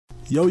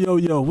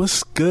Yo,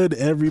 what's good,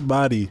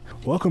 everybody?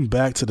 Welcome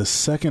back to the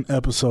second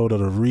episode of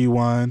The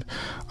Rewind.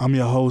 I'm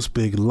your host,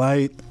 Big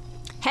Light.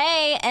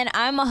 Hey, and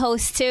I'm a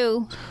host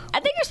too.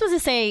 I think you're supposed to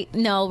say,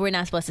 no, we're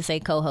not supposed to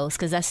say co-host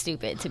because that's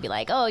stupid to be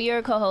like, oh, you're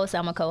a co-host,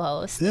 I'm a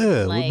co-host.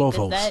 Yeah, like, we're both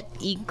hosts. Does that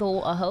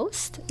equal a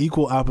host?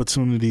 Equal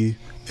opportunity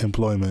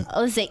employment.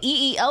 Oh, it's an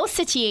EEO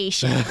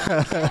situation.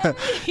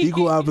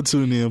 Equal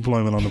opportunity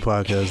employment on the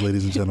podcast,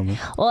 ladies and gentlemen.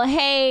 Well,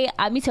 hey,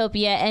 I'm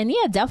Utopia, and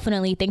yeah,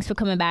 definitely, thanks for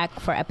coming back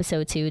for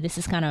episode 2. This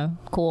is kind of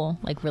cool,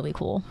 like really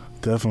cool.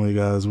 Definitely,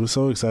 guys. We're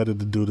so excited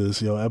to do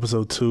this. Yo,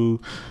 episode 2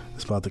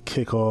 is about to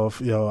kick off.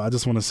 Yo, I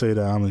just want to say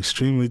that I'm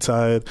extremely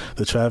tired.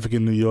 The traffic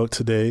in New York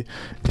today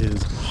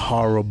is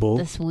horrible.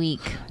 This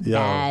week,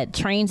 bad.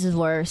 Trains is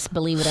worse,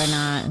 believe it or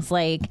not.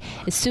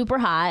 It's super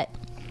hot,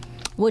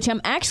 which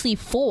I'm actually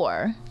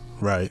for.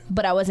 Right.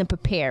 But I wasn't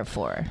prepared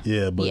for.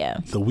 Yeah,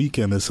 but the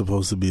weekend is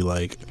supposed to be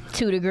like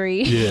 2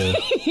 degrees. Yeah.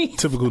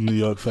 Typical New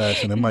York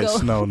fashion. It might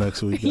snow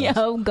next week.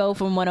 Go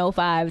from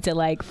 105 to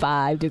like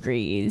 5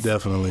 degrees.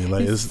 Definitely.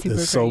 Like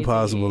it's so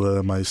possible that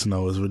it might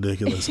snow. It's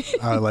ridiculous.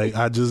 I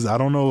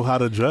don't know how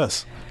to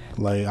dress.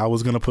 Like, I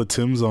was going to put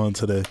Tim's on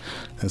today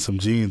and some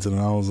jeans, and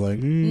I was like,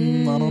 I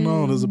don't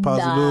know. There's a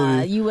possibility.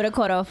 Nah, you would have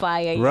caught on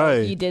fire.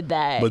 Right. You did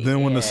that. But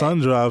then when the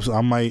sun drops,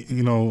 I might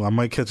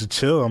catch a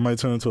chill. I might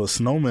turn into a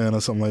snowman or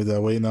something like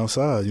that waiting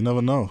outside. You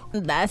never know.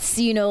 That's,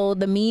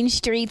 the mean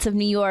streets of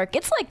New York.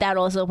 It's like that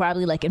also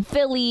probably like in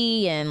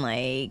Philly and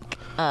like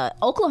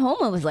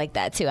Oklahoma was like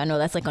that too. I know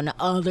that's like on the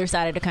other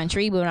side of the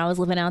country, but when I was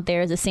living out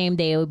there, the same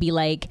day it would be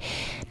like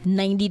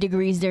 90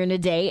 degrees during the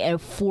day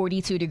and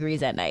 42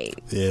 degrees at night.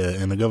 Yeah,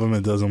 and the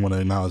government doesn't want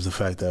to acknowledge the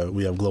fact that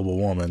we have global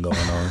warming going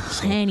on.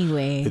 So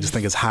anyway, they just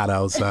think it's hot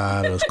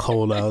outside or it's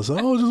cold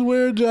outside. Oh, just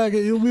wear a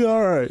jacket, you'll be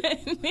all right.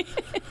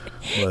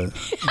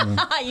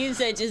 But you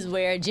said just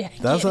wear a jacket.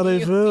 That's how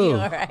they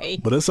feel. All right.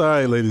 But it's all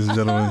right, ladies and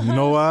gentlemen. You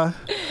know why?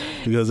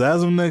 Because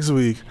as of next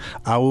week,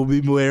 I will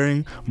be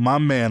wearing my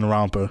man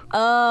romper.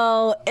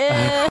 Oh,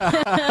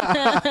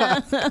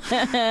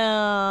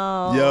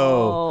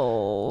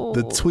 Yo,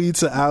 the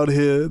tweets are out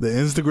here. The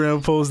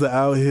Instagram posts are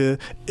out here.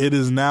 It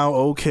is now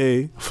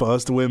okay for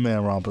us to wear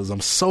man rompers.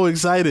 I'm so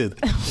excited.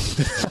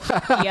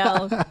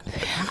 Yo,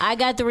 I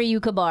got 3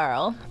 you could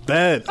borrow.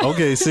 Bad.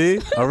 Okay,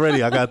 see?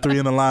 Already, I got 3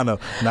 in the lineup.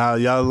 Now,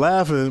 y'all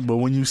laughing, but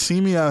when you see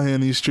me out here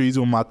in these streets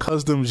with my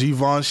custom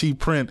Givenchy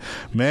print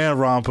man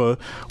romper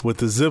with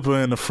the zipper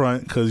in the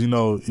front, because, you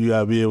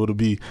got to be able to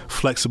be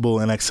flexible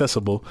and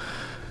accessible.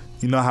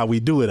 You know how we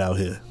do it out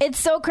here. It's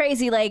so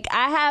crazy. Like,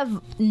 I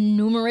have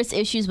numerous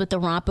issues with the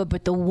romper,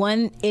 but the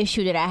one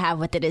issue that I have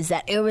with it is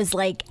that it was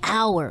like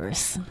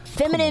hours.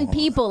 Feminine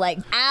people, like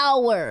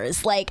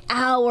hours. Like,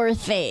 hour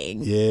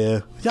thing.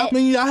 Yeah.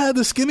 I had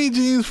the skinny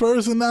jeans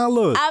first, and now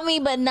look.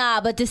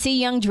 But to see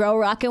young Dro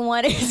rocking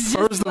one is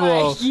first of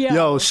all,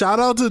 yo, shout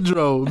out to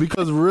Dro,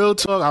 because real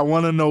talk, I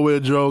want to know where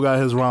Dro got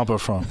his romper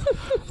from.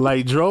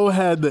 Like, Dro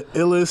had the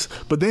illest,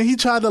 but then he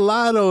tried to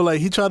lie, though.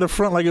 Like, he tried to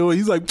front like it was.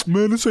 He's like,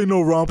 man, this ain't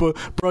no romper.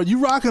 Bro, you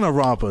rocking a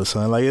romper,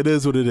 son. Like, it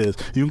is what it is.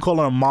 You can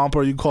call it a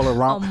momper. You can call it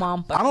romp. A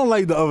momper. I don't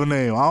like the other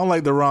name. I don't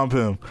like the romp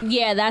him.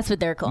 Yeah, that's what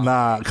they're called.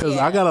 Nah, because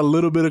I got a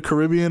little bit of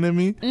Caribbean in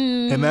me,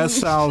 and that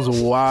sounds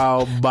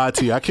wild,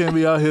 bati. I can't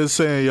be out here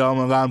saying, yo,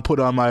 I'm going to put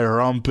on my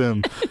romp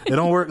him. It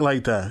don't work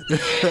like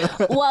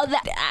that. Well,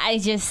 I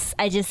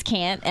just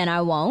can't, and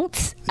I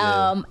won't.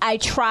 Yeah. I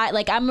try,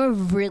 like, I'm a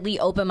really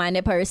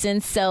open-minded person,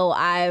 so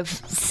I've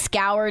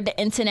scoured the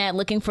internet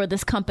looking for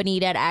this company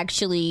that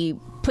actually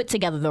put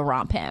together the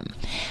romp him.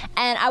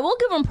 And I will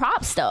give them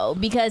props, though,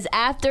 because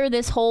after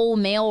this whole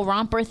male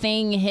romper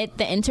thing hit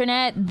the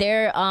internet,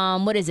 they're,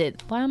 what is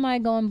it? Why am I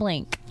going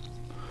blank?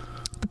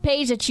 The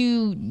page that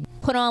you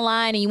put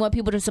online and you want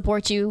people to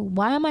support you.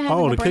 Why am I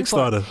having the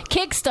Kickstarter?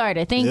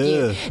 Kickstarter, thank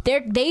you.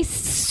 They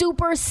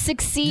super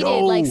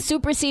succeeded,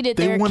 superseded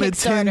their Kickstarter. They wanted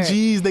 10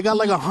 G's. They got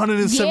like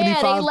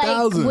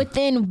 175,000. They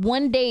within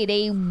one day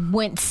they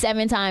went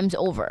 7 times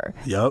over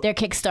their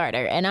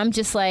Kickstarter, and I'm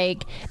just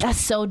like, that's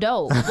so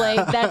dope.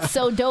 Like, that's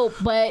so dope.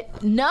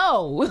 But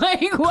no,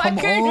 like, why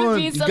couldn't it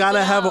be something You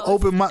gotta have an else?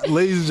 open mind,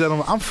 ladies and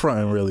gentlemen. I'm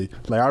fronting, really.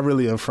 Like, I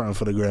really am fronting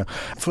for the gram.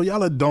 For y'all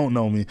that don't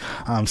know me,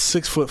 I'm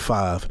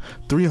 6'5",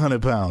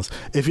 300 pounds.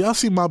 If y'all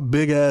see my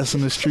big ass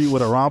in the street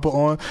with a romper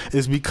on,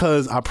 it's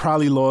because I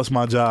probably lost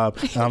my job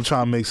and I'm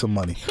trying to make some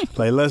money.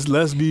 Like,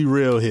 let's be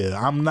real here.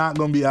 I'm not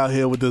gonna be out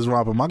here with this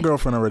romper. My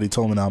girlfriend already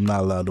told me that I'm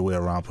not allowed to wear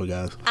a romper,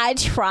 guys. I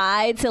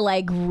tried to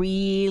like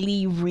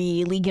really,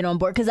 really get on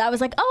board because I was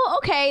like, oh,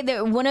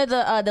 okay. One of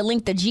the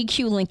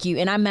GQ link you,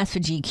 and I mess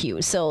with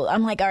GQ, so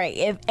I'm like, all right,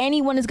 if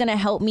anyone is gonna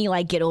help me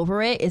like get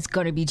over it, it's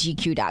gonna be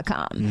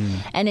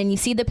GQ.com. And then you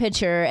see the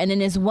picture, and then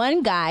there's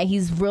one guy.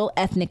 He's real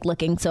ethnic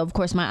looking, so of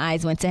course my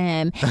eyes went to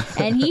him,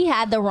 and he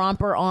had the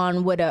romper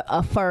on with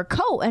a fur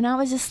coat, and I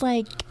was just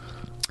like,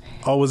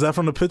 oh, was that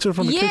from the picture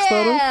from the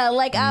Kickstarter? Yeah,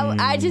 like I was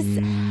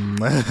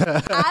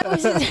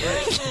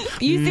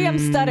just you see I'm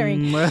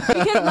stuttering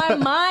because my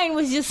mind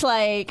was just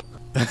like,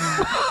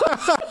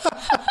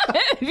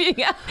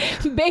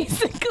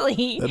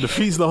 Basically, that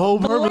defeats the whole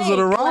purpose of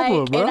the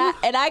romper, bro.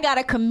 And I got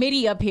a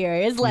committee up here.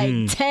 It's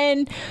like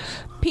 10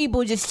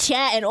 people just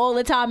chatting all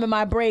the time in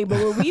my brain. But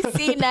when we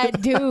seen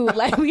that dude,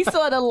 like we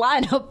saw the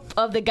lineup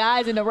of the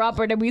guys in the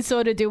romper, and we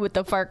saw the dude with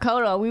the fur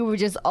coat on, we were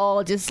just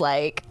all just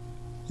like,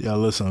 yeah,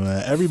 listen,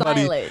 man.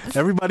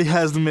 Everybody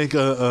has to make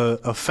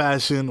a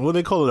fashion. What do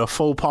they call it? A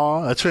faux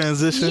pas, a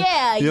transition.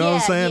 Yeah, you know what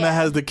I'm saying? Yeah, that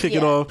has to kick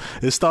it off.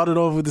 It started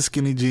off with the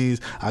skinny jeans.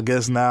 I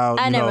guess now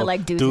I never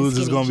liked dudes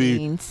is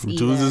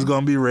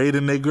gonna be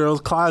raiding their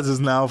girls' closets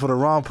now for the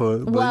romper.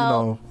 But,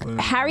 well,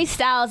 Harry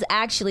Styles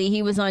actually,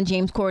 he was on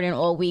James Corden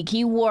all week.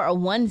 He wore a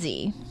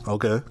onesie.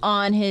 Okay.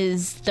 On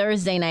his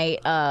Thursday night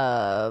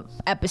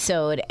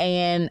episode,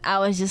 and I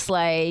was just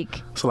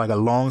like, so like a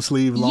long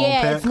sleeve, long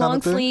pants. Yeah, it's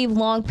long sleeve,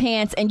 long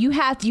pants. And you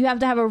have to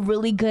have a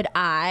really good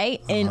eye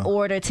in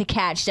order to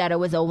catch that it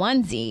was a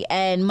onesie.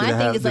 And my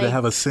thing is, did it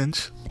have a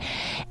cinch?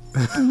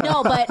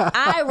 No, but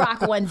I rock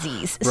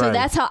onesies, so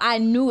that's how I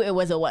knew it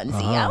was a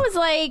onesie. I was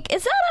like,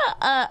 is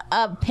that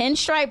a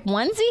pinstripe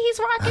onesie he's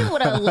rocking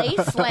with a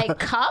lace like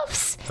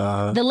cuffs?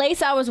 The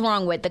lace I was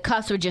wrong with. The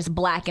cuffs were just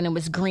black and it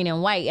was green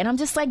and white. And I'm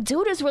just like,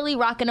 dude is really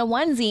rocking a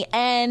onesie.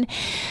 And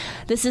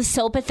this is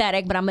so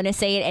pathetic, but I'm gonna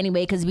say it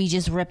anyway because we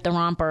just ripped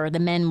the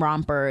men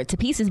romper to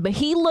pieces. But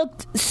he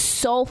looked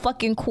so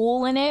fucking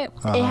cool in it.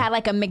 It had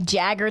like a Mick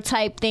Jagger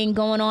type thing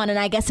going on, and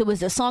I guess it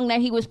was the song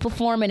that he was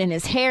performing and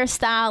his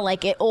hairstyle.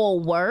 Like it all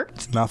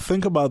worked. Now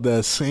think about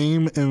that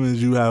same image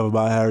you have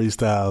about Harry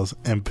Styles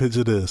and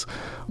picture this.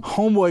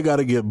 Homeboy got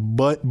to get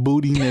butt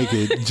booty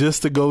naked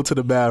just to go to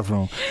the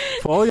bathroom.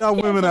 For all y'all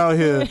women out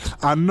here,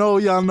 I know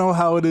y'all know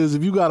how it is.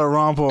 If you got a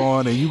romper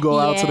on and you go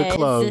out to the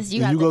club and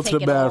you go to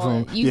the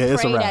bathroom,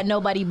 it's a wrap. That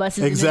nobody busts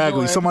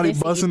exactly. The door. Somebody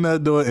busting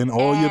that door and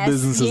all your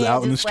business is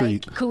out in the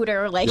street. Like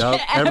cooter, like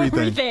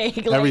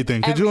everything.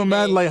 Everything. Could you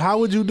imagine? Like, how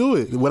would you do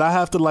it? Would I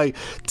have to like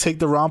take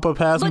the romper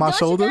past my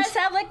shoulders? You guys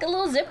have like a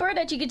little zipper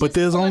that you could. But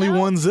there's only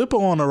one zipper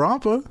on the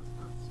romper.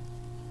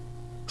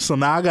 So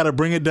now I got to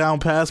bring it down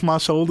past my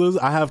shoulders.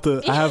 I have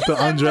to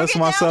undress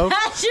myself.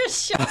 Past your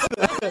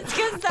shoulders.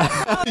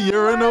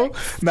 Urinal.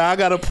 Now I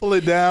got to pull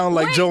it down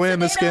like Joanne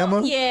the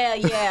Scammer.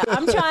 Yeah.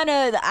 I'm trying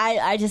to.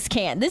 I just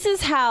can't. This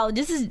is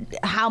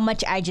how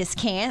much I just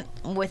can't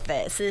with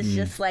this. It's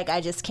just like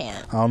I just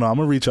can't. I don't know. I'm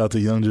gonna reach out to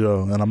Young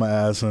Joe and I'm gonna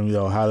ask him,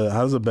 how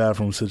does the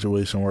bathroom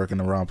situation work in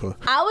the romper?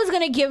 I was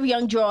gonna give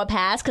Young Joe a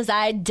pass because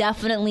I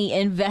definitely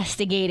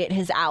investigated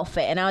his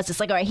outfit and I was just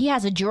like, all right, he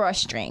has a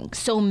drawstring,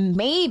 so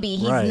maybe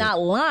he's not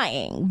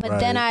lying. But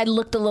then I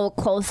looked a little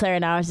closer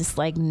and I was just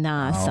like,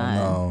 nah,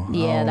 son.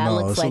 Yeah, that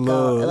looks like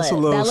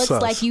that looks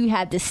like you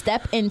had to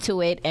step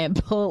into it and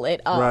pull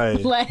it up.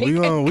 Right. Like, we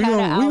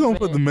gonna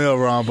put the male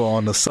romper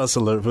on the sus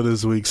alert for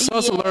this week.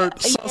 Sus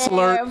alert.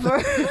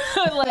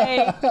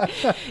 Like,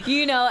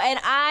 and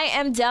I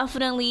am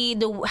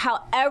definitely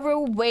however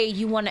way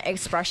you want to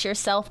express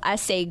yourself, I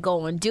say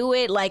go and do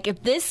it. Like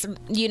if this,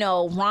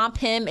 romp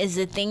him is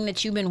the thing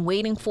that you've been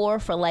waiting for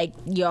like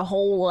your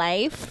whole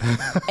life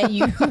and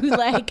you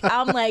like,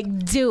 I'm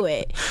like, do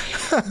it.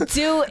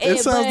 It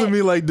sounds to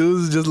me like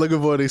dudes is just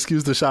looking for an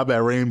excuse to shop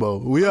at Rainbow.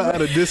 We are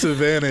at a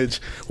disadvantage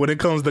when it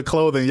comes to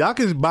clothing. Y'all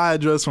can buy a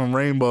dress from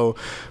Rainbow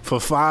for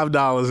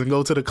 $5 and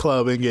go to the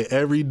club and get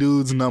every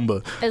dude's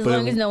number. As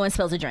long as no one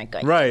spills a drink.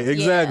 Right,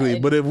 exactly.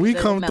 But if we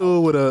come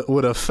through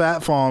with a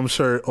Fat Farm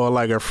shirt or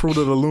like a Fruit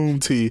of the Loom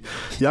tee,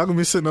 y'all gonna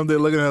be sitting up there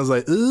looking at us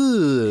like,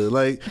 ugh,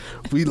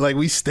 like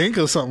we stink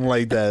or something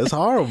like that. It's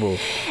horrible.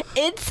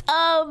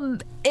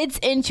 It's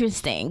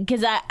interesting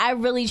because I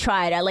really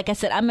tried. Like I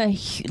said, I'm a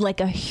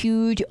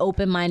huge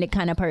open-minded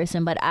kind of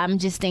person, but I'm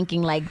just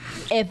thinking like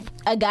if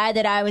a guy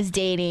that I was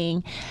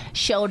dating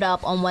showed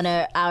up on one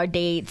of our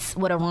dates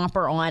with a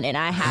romper on and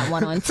I had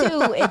one on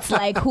too, it's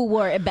like who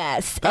wore it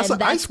best? That's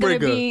an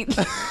icebreaker.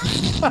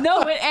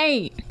 No, it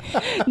ain't.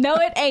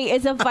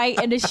 It's a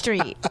fight in the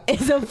street.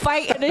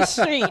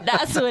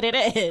 That's what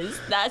it is.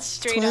 That's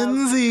straight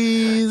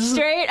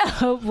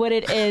up what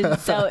it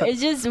is. So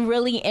it's just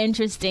really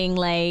interesting,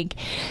 like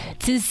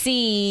to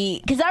see,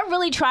 because I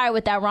really tried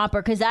with that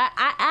romper because I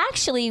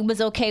actually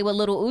was okay with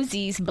Lil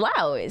Uzi's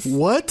blouse.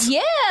 What?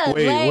 Yeah.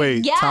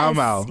 Wait. Yes, Time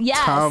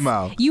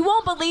out. You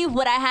won't believe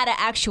what I had an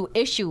actual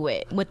issue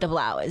with the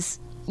blouse.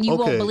 You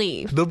won't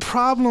believe. The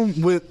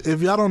problem with,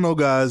 if y'all don't know,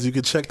 guys, you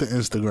can check the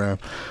Instagram.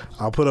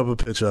 I'll put up a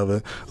picture of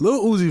it.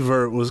 Lil Uzi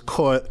Vert was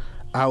caught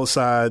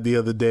outside the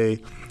other day.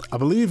 I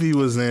believe he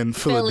was in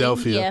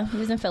Philadelphia. Yeah, he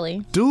was in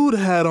Philly. Dude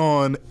had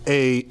on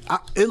it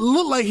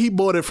looked like he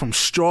bought it from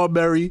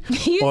Strawberry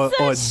or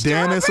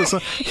Dennis or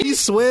something. He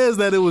swears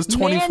that it was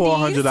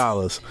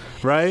 $2,400,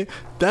 right?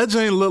 That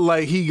joint looked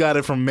like he got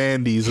it from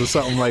Mandy's or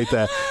something like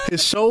that.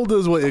 His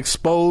shoulders were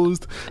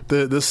exposed.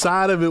 The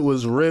side of it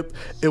was ripped.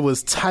 It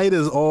was tight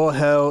as all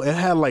hell. It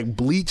had like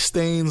bleach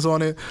stains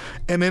on it.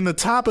 And then to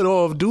top it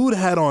off, dude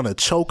had on a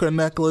choker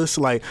necklace.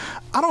 Like,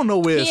 I don't know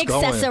where it's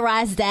going. He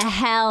accessorized the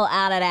hell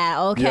out of that,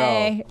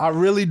 okay? Yo, I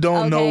really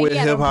don't know where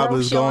hip hop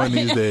is going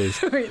these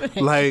days.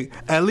 Like,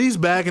 at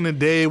least back in the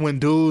day when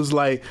dudes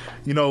like,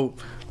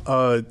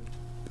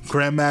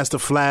 Grandmaster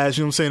Flash,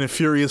 you know what I'm saying, and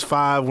Furious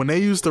 5, when they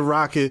used to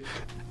rock it,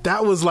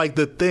 that was like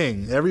the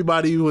thing.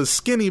 Everybody was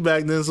skinny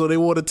back then, so they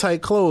wore the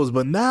tight clothes.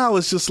 But now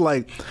it's just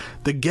like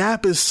the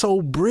gap is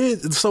so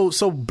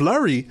so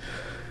blurry.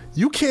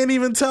 You can't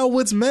even tell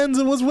what's men's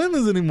and what's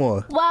women's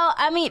anymore. Well,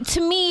 I mean,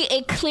 to me,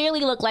 it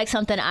clearly looked like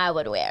something I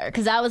would wear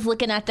because I was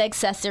looking at the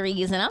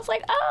accessories and I was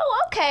like,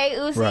 oh, okay,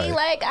 Uzi, Right.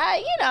 like,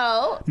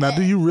 Now,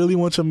 do you really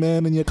want your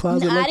man in your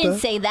closet like I didn't that?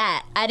 say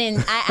that.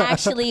 I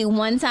actually,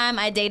 one time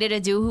I dated a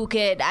dude who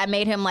I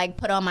made him like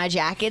put on my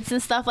jackets and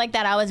stuff like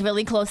that. I was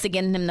really close to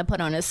getting him to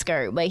put on a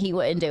skirt, but he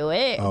wouldn't do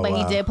it. Oh, but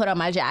wow. he did put on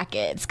my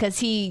jackets because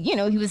he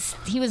was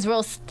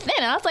real thin.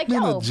 And I was like,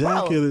 Man, yo, a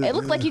jacket bro, is- it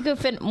looked like you could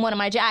fit one of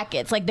my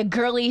jackets. Like the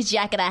girliest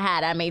jacket I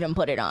had, I made him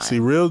put it on. See,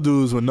 real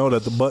dudes would know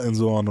that the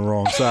buttons are on the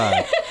wrong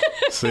side.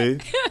 See?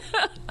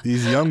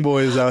 These young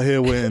boys out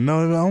here with, no,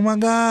 oh my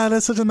God,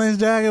 that's such a nice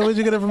jacket. Where'd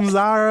you get it from,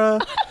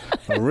 Zara?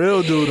 A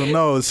real dude will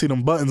know, see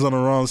them buttons on the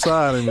wrong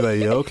side and be like,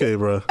 yeah, okay,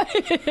 bro.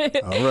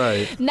 All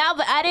right. No,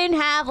 but I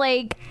didn't have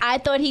I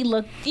thought he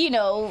looked,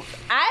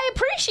 I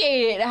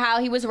appreciated how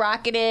he was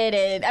rocking it.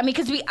 And I mean,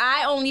 because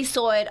I only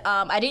saw it,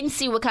 I didn't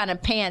see what kind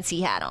of pants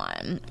he had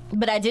on,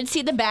 but I did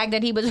see the bag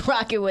that he was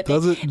rocking with.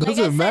 Does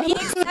it matter? He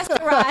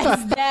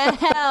accessorized the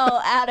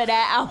hell out of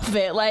that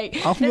outfit.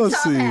 Like, I'm the gonna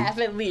top see. half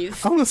at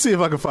least. I'm going to see if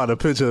I can find a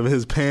picture of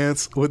his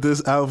pants with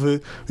this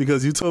outfit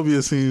because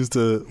Utopia seems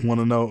to want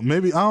to know.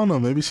 Maybe, I don't know,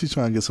 maybe she's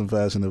trying to get some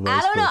fashion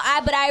advice. I don't know,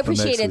 but I for next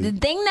appreciate it. The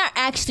week. thing that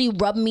actually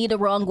rubbed me the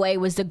wrong way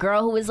was the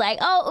girl who was like,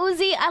 "Oh,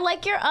 Uzi, I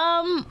like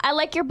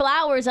your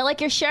blouse, I like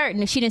your shirt."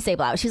 And she didn't say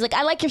blouse. She's like,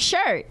 "I like your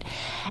shirt,"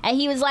 and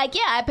he was like,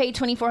 "Yeah, I paid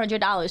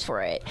 $2,400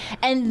 for it."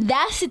 And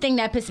that's the thing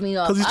that pissed me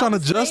off. Because he's trying to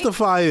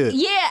justify it.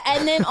 Yeah,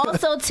 and then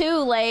also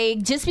too,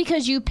 like, just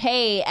because you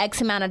pay X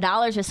amount of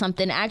dollars or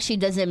something actually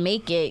doesn't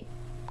make it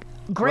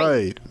great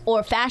Right.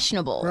 or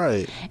fashionable.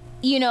 Right.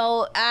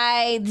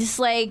 I just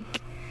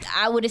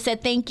I would have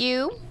said thank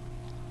you.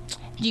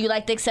 Do you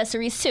like the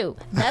accessories too?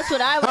 That's what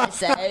I would have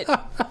said.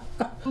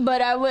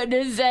 But I wouldn't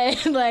have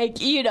said I paid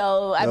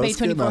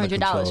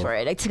 $2,400 for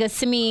it. Because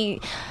to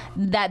me,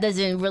 that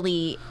doesn't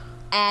really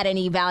add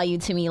any value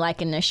to me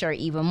liking the shirt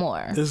even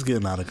more. It's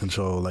getting out of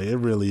control. Like, it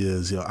really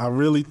is, yo. I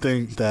really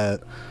think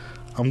that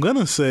I'm going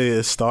to say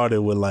it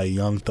started with,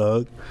 Young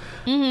Thug.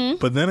 Mm-hmm.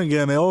 But then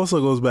again, it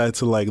also goes back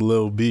to,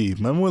 Lil B.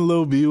 Remember when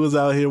Lil B was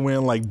out here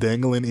wearing,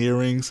 dangling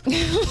earrings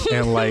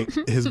and,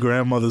 his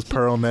grandmother's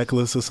pearl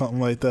necklace or something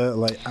like that?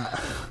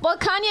 Well,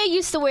 Kanye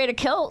used to wear the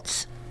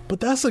kilts. But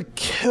that's a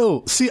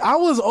kilt. See, I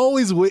was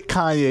always with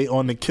Kanye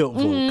on the kilt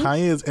vote. Mm-hmm.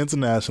 Kanye is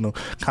international.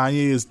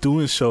 Kanye is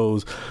doing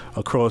shows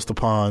across the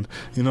pond,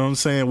 you know what I'm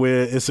saying,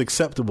 where it's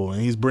acceptable,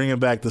 and he's bringing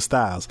back the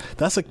styles.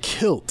 That's a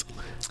kilt.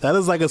 That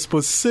is a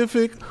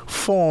specific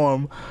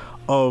form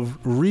of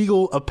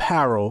regal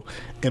apparel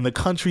in the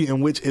country in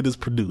which it is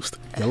produced.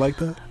 You like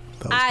that?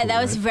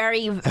 That was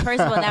very,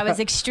 first of all, that was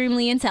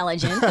extremely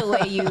intelligent, the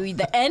way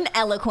and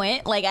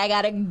eloquent. I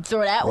got to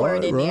throw that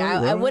word in there.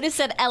 I would have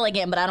said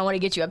elegant, but I don't want to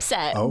get you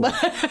upset. Oh. No.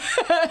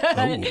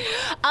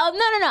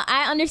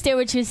 I understand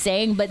what you're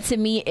saying, but to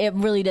me, it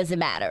really doesn't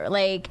matter.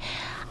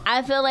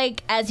 I feel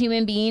like as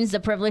human beings, the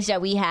privilege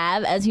that we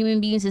have as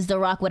human beings is to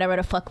rock whatever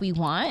the fuck we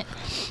want.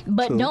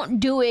 But True. don't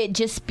do it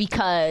just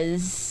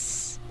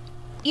because,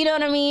 you know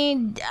what I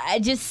mean?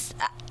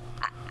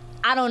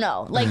 I don't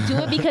know. Do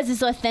it because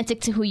it's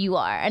authentic to who you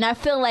are. And I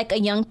feel like a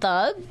Young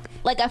Thug,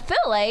 I feel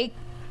like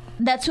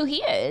that's who he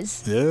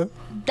is. Yeah.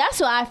 That's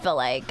what I feel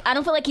like. I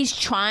don't feel like he's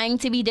trying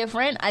to be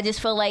different. I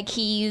just feel like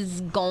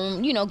he's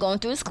going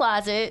through his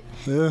closet,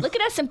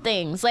 looking at some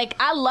things.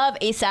 I love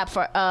ASAP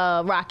for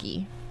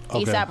Rocky.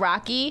 Okay. ASAP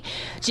Rocky,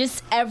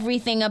 just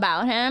everything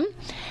about him.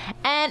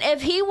 And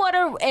if he's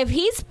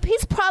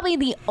probably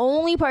the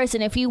only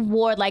person, if he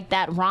wore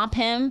that romp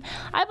him,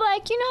 I'd be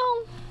like,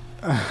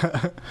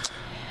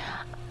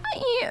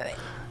 yeah.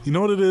 You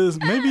know what it is?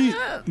 Maybe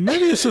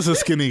it's just a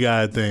skinny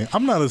guy thing.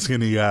 I'm not a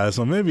skinny guy,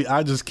 so maybe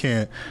I just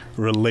can't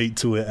relate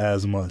to it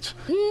as much.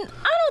 I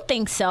don't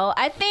think so.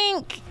 I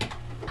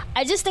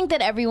just think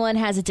that everyone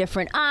has a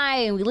different eye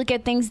and we look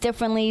at things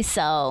differently,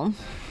 so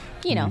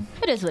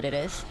it is what it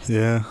is.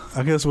 Yeah,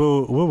 I guess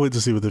we'll wait to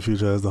see what the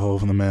future has to hold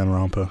from the Man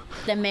Romper.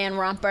 The Man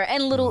Romper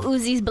and Little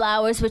Uzi's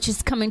Blouse, which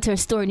is coming to a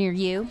store near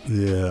you.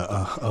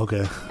 Yeah,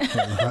 okay.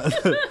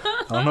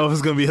 I don't know if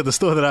it's going to be at the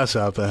store that I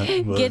shop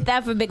at. But Get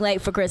that for Big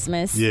Light for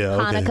Christmas. Yeah,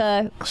 okay.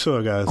 Hanukkah.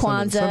 Sure, guys.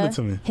 Kwanzaa. Send it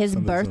to me. His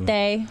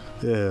birthday.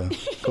 Yeah,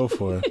 go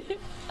for it.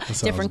 That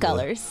sounds Different good.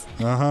 colors.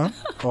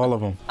 All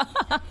of them.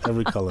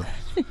 Every color.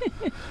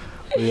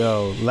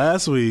 Yo,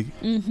 last week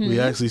we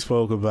actually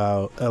spoke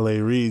about L.A.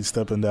 Reid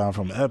stepping down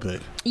from Epic.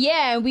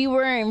 Yeah, we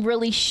weren't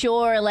really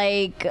sure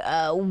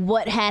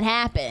what had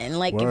happened.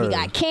 If he Word.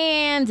 got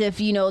canned, if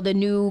the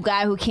new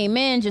guy who came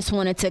in just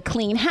wanted to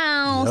clean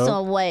house, Yep.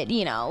 or what was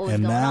And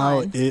going now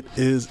on. it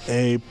is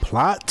a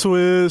plot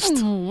twist.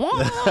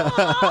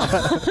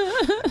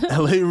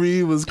 L.A.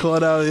 Reid was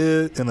caught out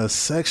here in a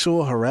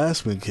sexual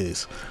harassment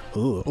case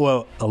Ooh.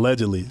 Well,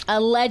 allegedly.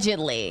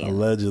 Allegedly.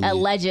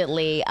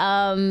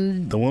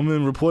 The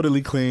woman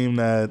reportedly claimed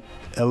that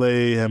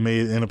LA had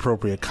made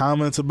inappropriate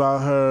comments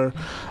about her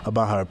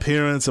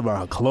appearance, about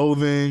her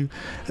clothing,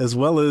 as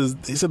well as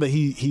they said that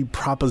he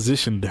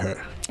propositioned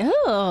her.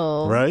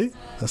 Oh. Right?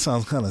 That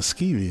sounds kind of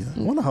skeevy.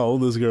 I wonder how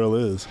old this girl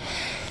is.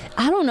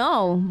 I don't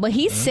know, but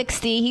he's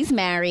 60. He's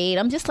married.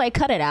 I'm just like,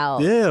 cut it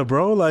out. Yeah,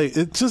 bro. Like,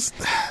 it just,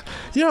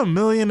 you're a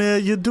millionaire.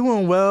 You're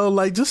doing well.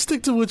 Like, just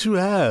stick to what you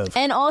have.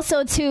 And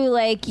also, too,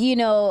 like, you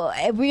know,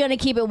 if we're going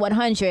to keep it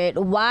 100,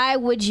 why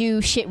would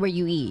you shit where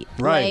you eat?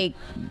 Right.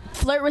 Like,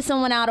 flirt with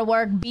someone out of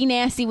work. Be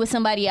nasty with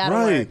somebody out of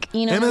work.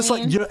 You know and what it's I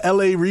mean? like, you're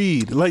L.A.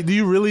 Reid. Like, do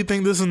you really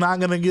think this is not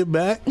going to get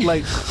back?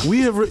 Like,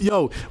 we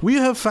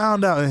have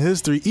found out in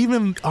history,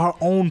 even our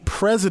own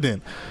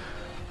president.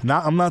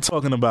 I'm not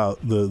talking about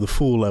the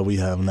fool that we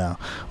have now.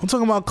 I'm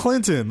talking about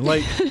Clinton.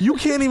 Like, you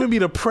can't even be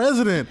the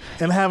president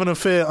and have an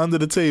affair under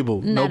the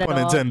table. Not no pun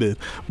at all. intended.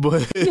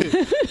 But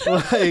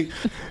like,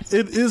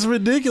 it is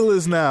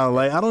ridiculous now.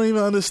 Like, I don't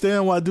even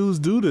understand why dudes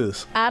do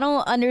this. I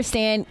don't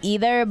understand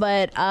either,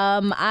 but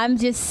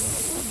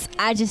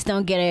I just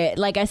don't get it.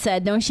 Like I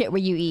said, don't shit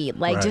where you eat.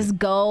 Like, Right. just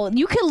go.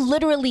 You could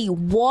literally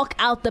walk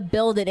out the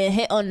building and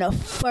hit on the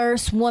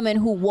first woman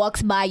who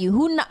walks by you.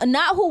 Who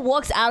not who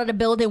walks out of the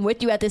building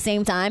with you at the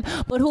same time,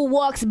 but who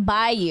walks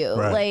by you.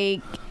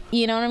 Right. Like,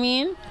 you know what I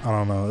mean? I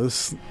don't know.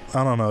 It's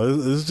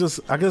just,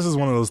 I guess it's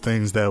one of those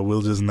things that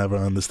we'll just never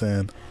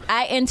understand.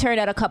 I interned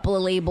at a couple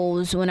of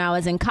labels when I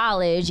was in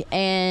college,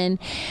 and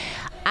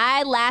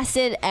I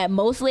lasted at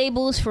most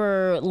labels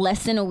for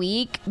less than a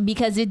week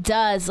because it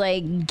does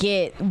like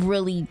get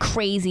really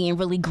crazy and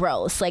really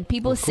gross. Like,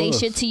 people say course.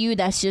 shit to you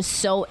that's just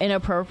so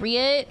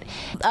inappropriate.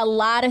 A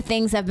lot of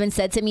things have been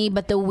said to me,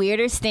 but the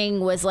weirdest thing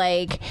was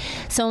like,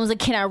 someone was like,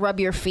 "Can I rub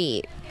your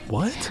feet?"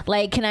 What?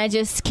 Like, can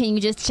you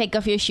just take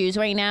off your shoes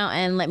right now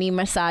and let me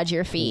massage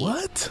your feet?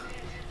 What?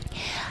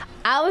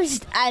 I was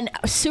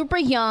super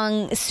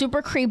young,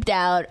 super creeped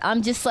out.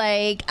 I'm just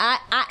like,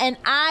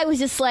 I was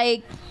just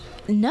like,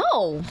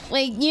 no,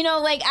 like, you know,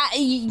 like,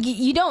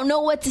 you don't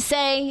know what to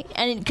say,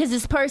 and because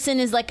this person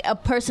is like a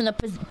person of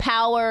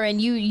power,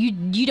 and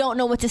you don't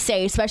know what to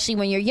say, especially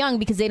when you're young,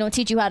 because they don't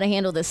teach you how to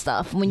handle this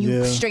stuff when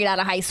you're straight out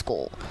of high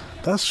school.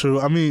 That's true.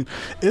 I mean,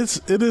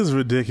 it is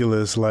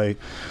ridiculous. Like,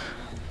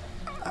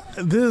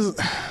 there's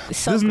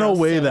no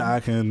way that I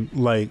can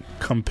like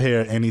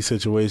compare any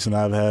situation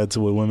I've had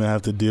to what women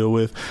have to deal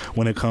with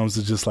when it comes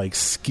to just like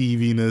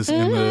skeeviness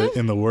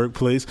in the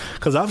workplace,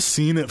 because I've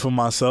seen it for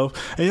myself,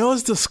 and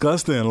it's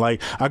disgusting.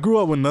 Like, I grew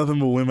up with nothing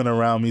but women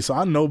around me, so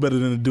I know better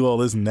than to do all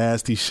this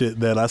nasty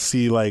shit that I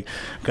see like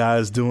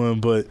guys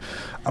doing. But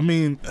I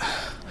mean,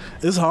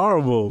 it's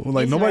horrible.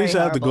 Like, It's nobody very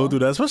should have to go horrible. through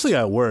that, especially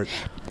at work.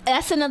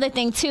 That's another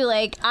thing too.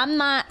 Like, I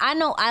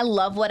know I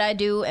love what I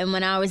do, and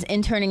when I was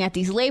interning at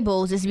these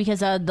labels, it's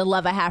because of the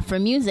love I have for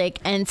music,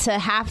 and to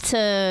have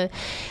to,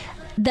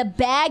 the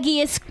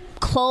baggiest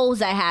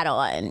clothes I had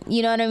on,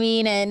 you know what I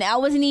mean? And I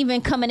wasn't even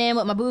coming in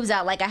with my boobs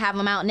out like I have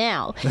them out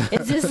now.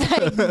 It's just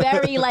like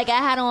very, like, I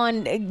had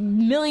on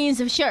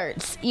millions of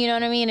shirts, you know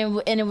what I mean?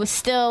 And it was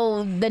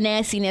still the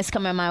nastiness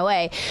coming my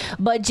way.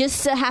 But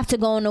just to have to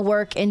go into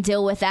work and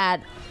deal with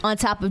that on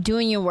top of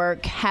doing your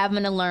work,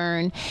 having to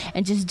learn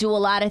and just do a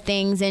lot of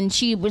things. And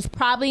she was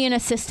probably an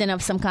assistant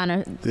of some kind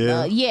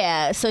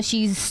of, so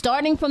she's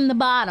starting from the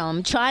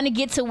bottom, trying to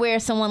get to where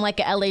someone like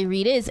a L.A.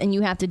 Reid is, and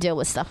you have to deal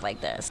with stuff like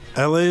this.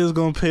 LA is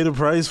going to pay the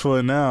price for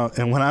it now.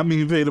 And when I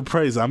mean pay the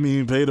price, I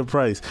mean pay the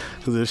price.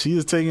 Because if she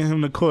is taking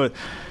him to court,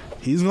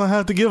 he's going to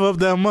have to give up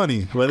that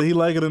money, whether he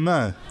like it or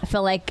not. I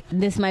feel like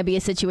this might be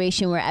a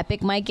situation where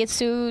Epic might get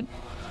sued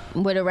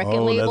with a record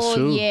That's label.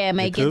 true. Yeah,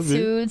 might get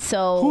sued.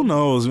 So who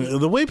knows?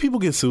 The way people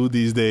get sued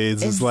these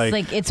days is like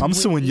I'm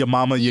suing your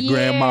mama, your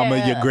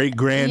grandmama, your great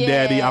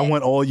granddaddy. Yeah. I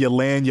want all your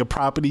land, your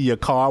property, your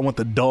car. I want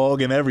the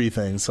dog and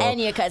everything. So and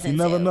your cousin. you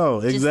never too.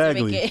 know. Just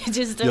Exactly.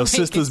 Your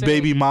sister's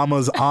baby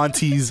mama's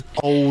auntie's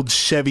old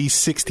Chevy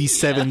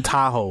 '67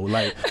 Tahoe.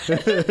 Like,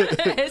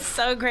 It's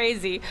so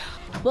crazy.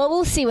 Well,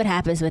 we'll see what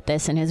happens with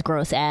this and his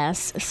gross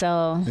ass.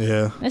 So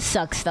yeah, it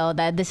sucks though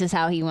that this is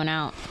how he went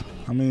out.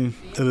 I mean,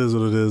 it is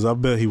what it is. I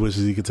bet he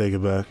wishes he could take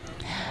it back.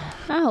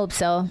 I hope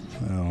so.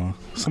 I don't know.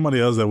 Somebody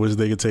else that wishes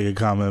they could take a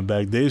comment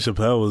back. Dave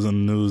Chappelle was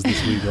in the news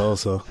this week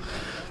also.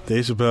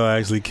 Dave Chappelle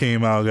actually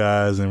came out,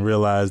 guys, and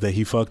realized that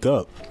he fucked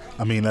up.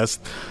 I mean, that's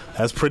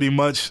pretty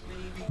much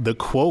the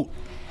quote.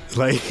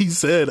 Like, he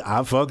said,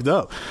 I fucked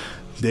up.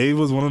 Dave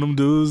was one of them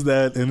dudes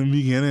that in the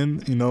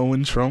beginning, you know,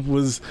 when Trump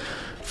was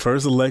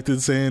first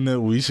elected, saying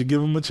that we should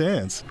give him a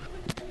chance.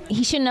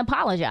 He shouldn't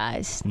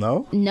apologize.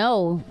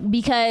 No,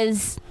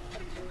 because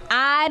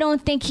I don't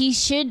think he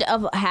should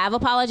have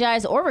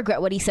apologized or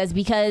regret what he says,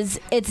 because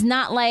it's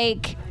not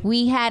like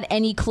we had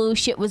any clue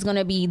shit was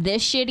gonna be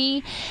this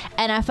shitty.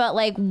 And I felt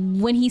like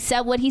when he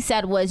said what he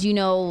said was,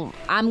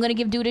 I'm gonna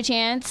give dude a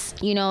chance,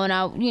 and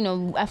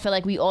I feel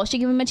like we all should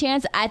give him a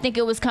chance. I think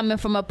it was coming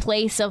from a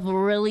place of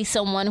really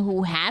someone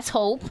who has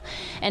hope,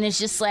 and it's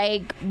just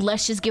like,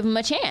 let's just give him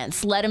a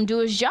chance, let him do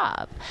his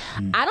job.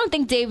 I don't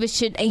think David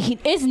should.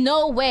 It's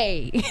no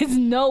way.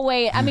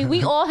 I mean,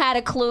 we all had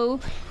a clue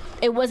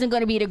it wasn't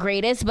going to be the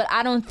greatest, but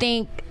I don't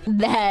think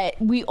that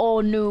we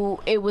all knew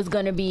it was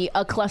going to be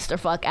a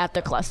clusterfuck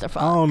after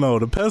clusterfuck. I don't know.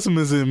 The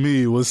pessimist in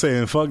me was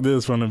saying fuck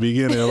this from the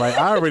beginning. Like,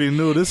 I already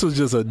knew this was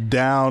just a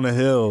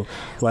downhill.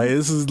 Like,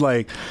 this is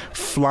like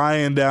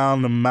flying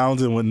down the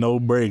mountain with no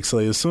brakes.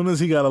 Like, as soon as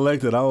he got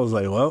elected, I was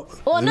like, well,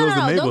 no,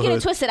 don't get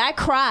it twisted. I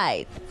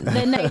cried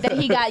the night that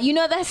he got,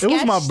 that sketch? It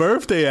was my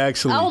birthday,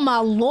 actually. Oh, my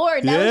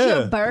Lord. That was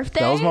your birthday?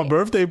 That was my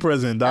birthday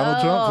present.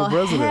 Donald Trump for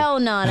president. Hell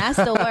no. That's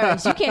the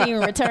worst. You can't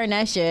even return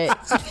that shit.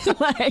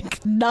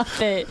 Like,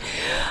 nothing.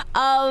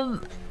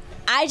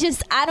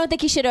 I don't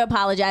think he should have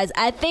apologized.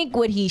 I think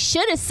what he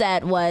should have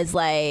said was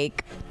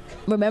like,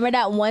 remember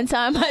that one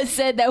time I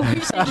said that we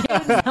should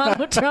give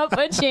Donald Trump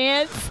a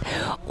chance?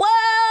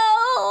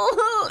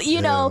 Well,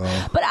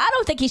 but I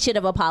don't think he should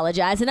have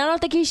apologized, and I don't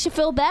think he should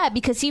feel bad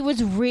because he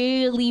was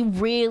really,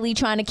 really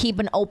trying to keep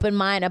an open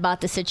mind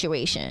about the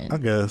situation. I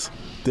guess.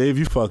 Dave,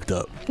 you fucked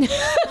up. You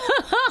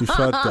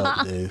fucked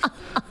up, Dave.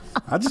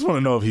 I just want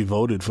to know if he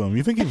voted for him.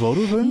 You think he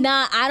voted for him?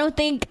 Nah, I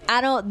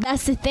don't.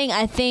 That's the thing.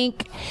 I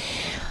think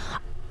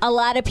a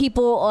lot of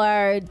people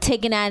are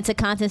taking that into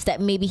context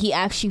that maybe he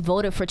actually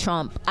voted for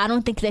Trump. I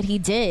don't think that he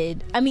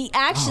did. I mean,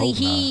 actually,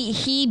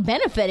 he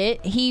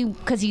benefited.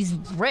 Because he's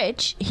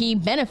rich, he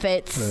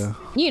benefits,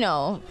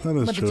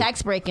 with the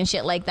tax break and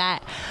shit like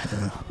that.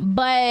 Yeah.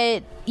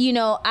 But,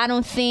 I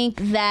don't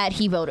think that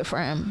he voted for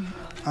him.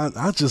 I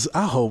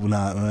hope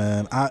not,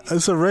 man.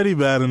 It's already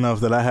bad enough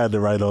that I had to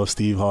write off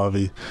Steve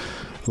Harvey.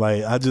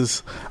 Like, I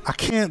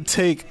can't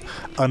take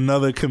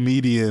another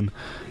comedian,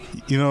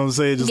 you know what I'm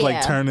saying, just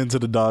like turn into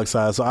the dark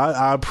side. So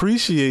I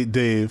appreciate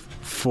Dave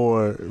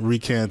for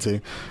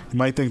recanting. You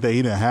might think that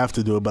he didn't have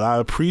to do it, but I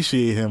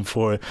appreciate him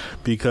for it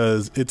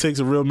because it takes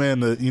a real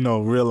man to,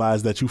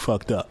 realize that you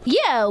fucked up.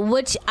 Yeah,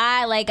 which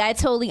I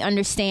totally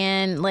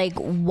understand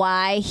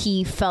why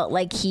he felt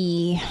like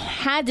he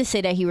had to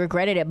say that he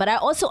regretted it, but I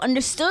also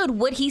understood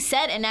what he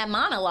said in that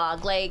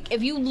monologue. Like,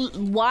 if you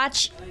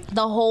watch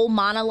the whole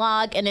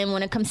monologue and then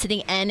when it comes to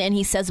the end and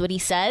he says what he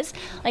says,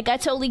 I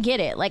totally get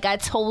it. I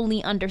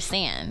totally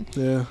understand.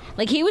 Yeah.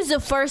 He was the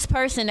first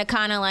person to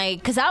kind of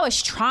because I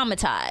was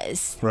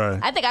traumatized. Right.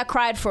 I think I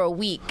cried for a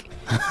week.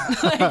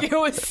 It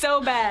was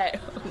so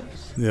bad.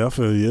 Yeah, I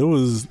feel you.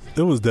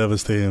 It was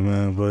devastating,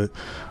 man. But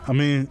I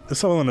mean,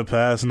 it's all in the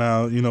past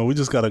now. We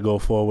just got to go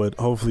forward.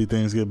 Hopefully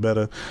things get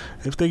better.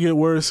 If they get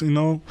worse,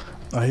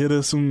 I hear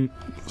there's some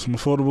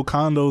affordable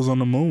condos on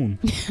the moon.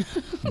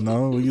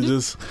 We could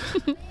just...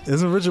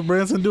 Isn't Richard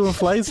Branson doing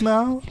flights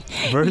now?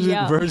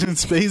 Virgin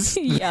Space?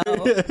 Yo.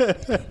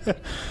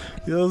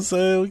 You know what I'm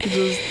saying? We can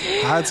just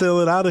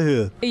hightail it out of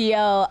here.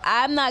 Yo,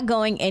 I'm not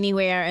going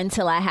anywhere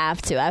until I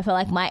have to. I feel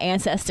like my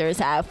ancestors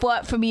have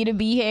fought for me to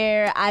be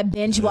here. I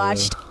binge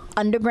watched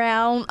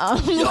Underground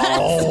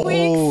last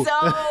week, so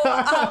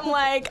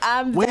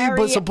I'm Wait,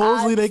 but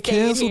supposedly they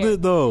canceled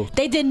it though.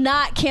 They did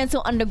not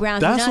cancel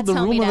Underground. That's what the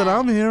rumor that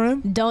I'm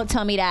hearing. Don't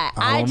tell me that.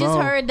 I just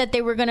heard that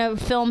they were gonna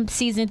film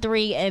season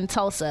 3 in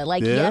Tulsa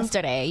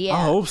yesterday. Yeah,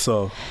 I hope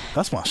so.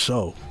 That's my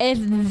show. If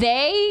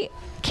they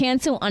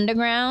cancel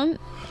Underground,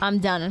 I'm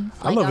done.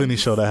 I love any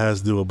show that has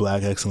to do with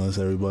black excellence,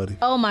 everybody.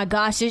 Oh my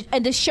gosh.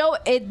 And the show,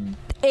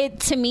 it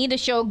to me, the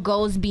show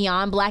goes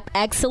beyond black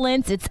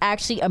excellence. It's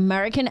actually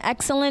American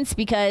excellence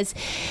because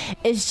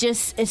it's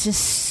just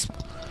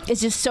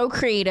so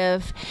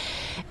creative.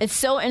 It's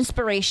so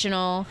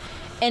inspirational.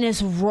 And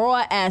it's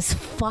raw as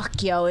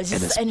fuck, yo. It's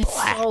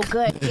so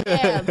good.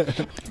 Yeah.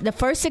 The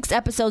first 6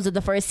 episodes of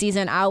the first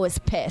season, I was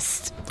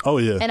pissed. Oh,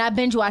 yeah. And I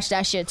binge watched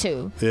that shit,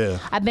 too. Yeah.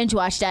 I binge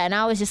watched that, and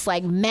I was just,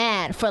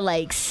 mad for,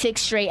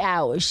 6 straight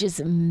hours.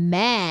 Just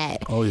mad.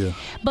 Oh, yeah.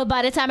 But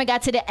by the time I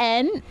got to the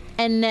end,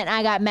 and then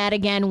I got mad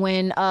again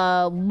when,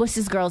 what's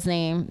this girl's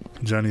name?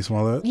 Johnny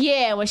Smollett?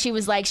 Yeah, when she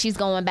was she's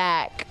going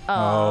back.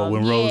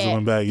 When Rose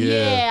went back.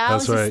 Yeah,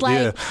 that's right.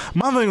 Yeah.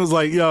 My thing was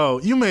yo,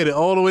 you made it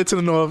all the way to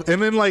the north.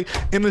 And then,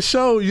 in the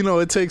show,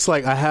 it takes,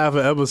 a half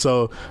an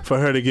episode for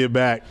her to get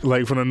back,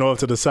 from the north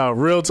to the south.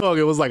 Real talk,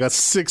 it was a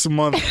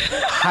 6-month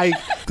hike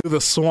through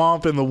the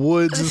swamp and the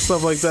woods and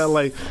stuff like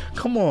that.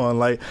 Come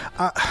on.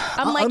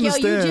 I'm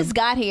understand. Yo, you just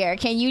got here.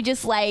 Can you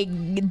just,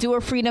 do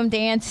a freedom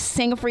dance,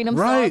 sing a freedom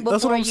song right, before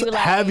that's what I'm saying.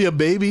 Have your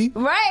baby.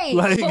 Right.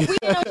 But we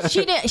didn't know,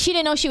 she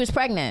didn't know she was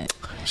pregnant.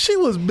 She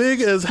was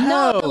big as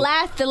hell. No,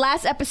 the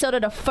last episode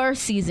of the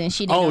first season,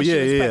 she didn't know she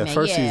was pregnant.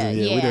 First season,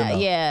 we didn't know.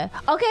 Yeah.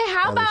 Okay,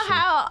 how about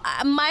how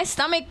my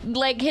stomach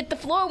hit the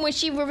floor when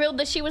she revealed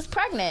that she was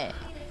pregnant?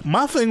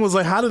 My thing was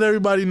how did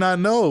everybody not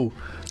know?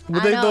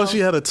 But they thought she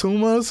had a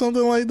tumor or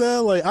something like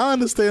that. Like, I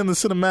understand the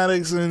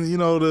cinematics and, you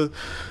know,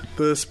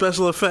 the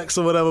special effects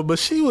or whatever, but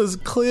she was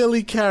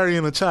clearly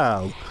carrying a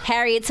child.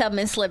 Harriet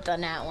Tubman slipped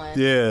on that one.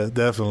 Yeah,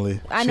 definitely.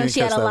 I know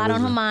she had a lot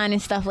on her mind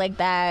and stuff like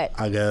that.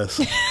 I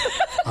guess.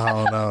 I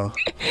don't know.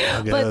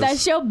 But that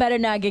show better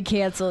not get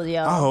canceled,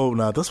 yo. I hope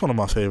not. That's one of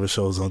my favorite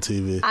shows on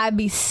TV. I'd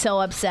be so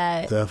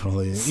upset.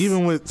 Definitely.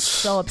 Even with...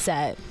 So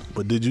upset.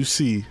 But did you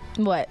see...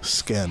 What?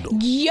 Scandal.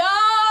 Yo!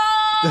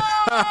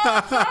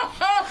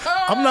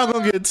 I'm not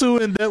gonna get too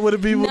in depth with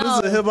it, people. This is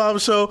a hip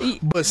hop show,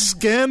 but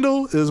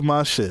Scandal is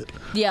my shit.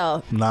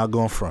 Yo, not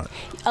going front.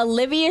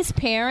 Olivia's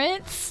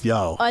parents,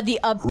 are the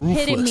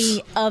epitome ruthless.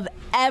 Of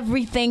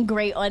everything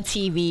great on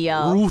TV,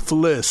 yo.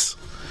 Ruthless,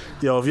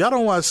 yo. If y'all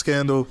don't watch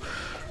Scandal,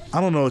 I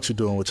don't know what you're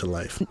doing with your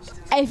life.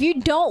 If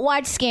you don't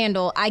watch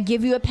Scandal, I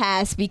give you a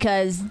pass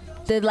because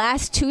the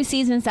last 2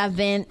 seasons have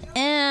been,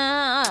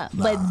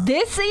 but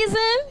this season.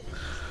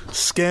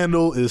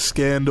 Scandal is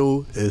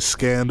Scandal is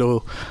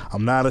Scandal.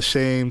 I'm not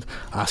ashamed.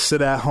 I sit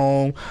at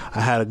home.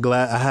 I had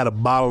a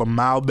bottle of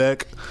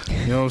Malbec.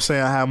 You know what I'm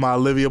saying? I had my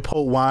Olivia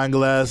Pope wine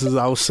glasses.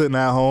 I was sitting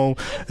at home.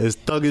 As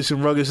thuggish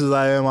and ruggish as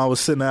I am, I was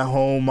sitting at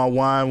home, my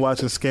wine,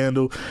 watching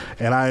Scandal,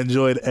 and I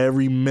enjoyed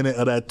every minute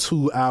of that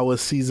 2-hour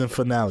season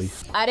finale.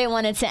 I didn't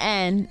want it to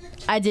end.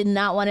 I did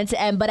not want it to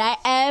end, but I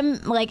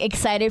am like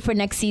excited for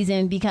next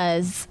season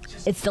because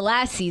it's the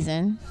last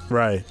season.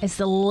 Right. It's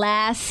the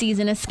last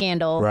season of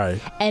Scandal.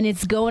 Right. And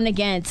it's going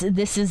against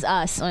This Is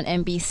Us on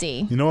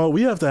NBC. You know what?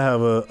 We have to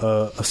have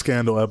a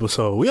Scandal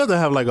episode. We have to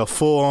have like a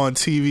full-on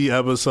TV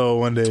episode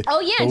one day. Oh,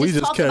 yeah. We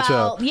just catch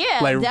about, up. Yeah,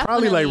 like definitely.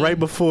 Probably like right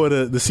before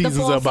the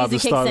season's about to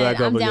start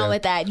back up I'm again. down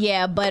with that.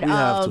 Yeah, but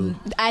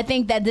I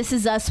think that This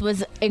Is Us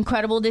was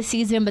incredible this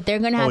season, but they're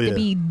going to have to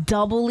be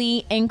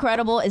doubly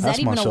incredible. Is That's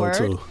that even my a show word?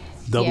 Too.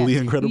 Doubly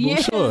incredible? Yeah,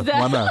 sure.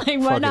 Why not? Like,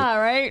 why not,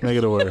 right? Make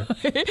it a word.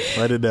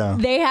 Write it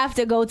down. They have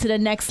to go to the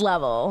next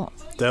level.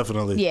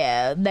 Definitely.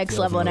 Yeah, next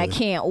level. And I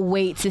can't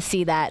wait to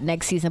see that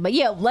next season. But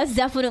yeah, let's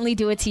definitely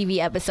do a TV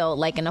episode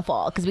like in the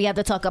fall because we have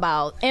to talk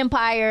about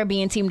Empire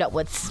being teamed up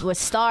with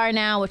Star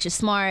now, which is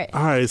smart.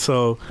 All right,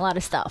 so a lot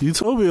of stuff.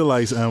 Utopia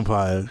likes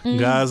Empire.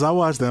 Guys, I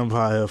watched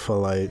Empire for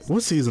like,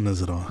 what season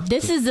is it on?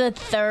 This is the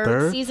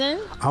third season.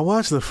 I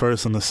watched the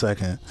first and the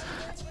second.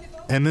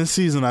 And this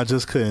season, I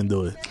just couldn't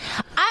do it.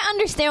 I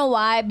understand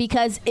why,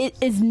 because it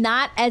is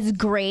not as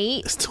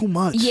great. It's too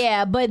much.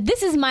 Yeah, but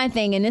this is my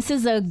thing, and this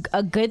is a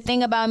good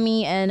thing about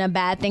me and a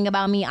bad thing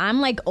about me. I'm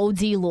like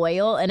OD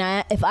loyal, and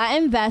if I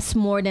invest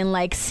more than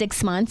like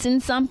 6 months in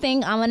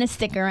something, I'm gonna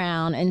stick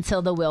around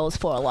until the wheels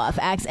fall off.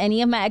 Ask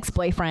any of my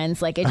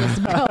ex-boyfriends, like it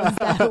just goes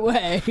that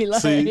way.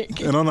 Like, see,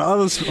 and on the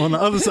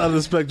other side of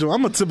the spectrum,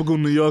 I'm a typical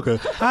New Yorker.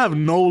 I have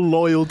no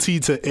loyalty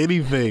to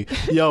anything.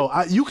 Yo,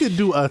 you could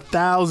do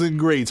 1,000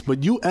 greats,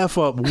 but you F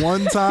up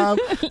one time,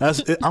 that's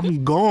it.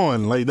 I'm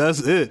gone. Like,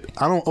 that's it.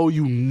 I don't owe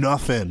you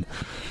nothing.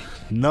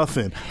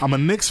 Nothing. I'm a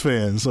Knicks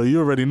fan, so you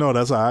already know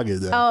that's how I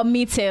get down. Oh,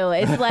 me too.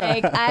 It's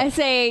like I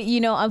say,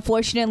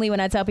 unfortunately, when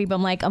I tell people,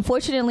 I'm like,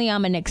 unfortunately,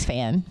 I'm a Knicks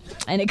fan,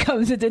 and it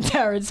comes with the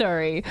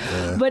territory.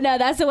 Yeah. But no,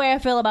 that's the way I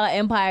feel about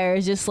Empire.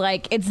 It's just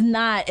like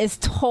it's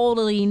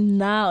totally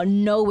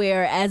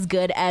nowhere as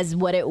good as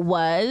what it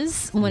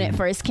was when it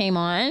first came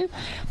on.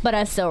 But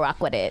I still rock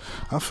with it.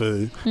 I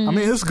feel you. I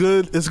mean, it's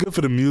good. It's good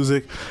for the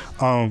music,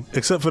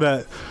 except for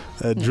that.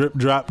 Drip,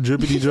 drop,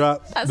 drippity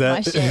drop. That's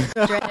my shit.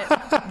 Drip,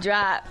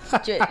 drop.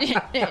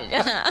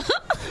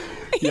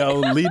 Yo,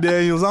 Lee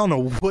Daniels, I don't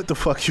know what the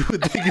fuck you were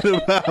thinking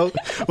about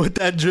with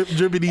that drip,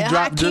 drippity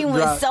drop, drip, drop. Hakeem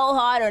was so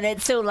hard on it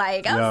too.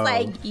 Like I was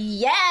like,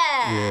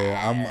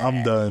 yeah,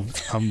 I'm done.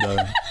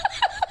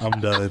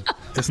 I'm done.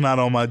 It's not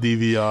on my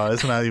DVR.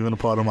 It's not even a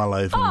part of my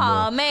life anymore.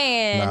 Oh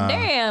man,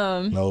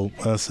 damn. Nope,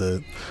 that's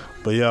it.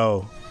 But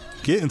yo,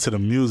 get into the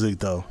music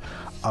though.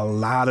 A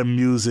lot of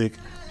music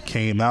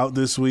came out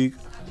this week.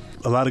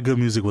 A lot of good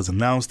music was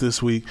announced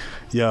this week.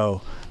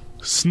 Yo,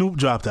 Snoop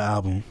dropped the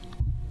album,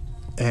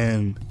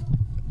 and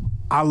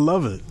I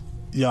love it.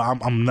 Yo,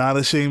 I'm not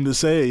ashamed to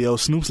say it. Yo,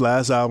 Snoop's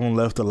last album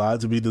left a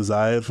lot to be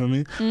desired for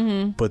me,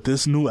 but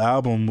this new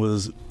album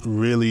was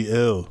really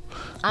ill.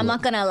 I'm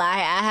not gonna lie,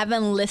 I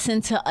haven't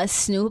listened to a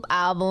Snoop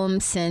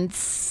album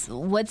since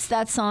what's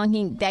that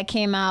song that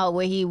came out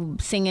where he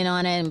singing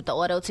on it with the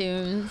auto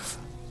tunes.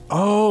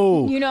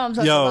 Oh, you know what I'm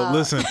talking about. Yo,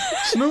 listen,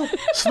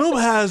 Snoop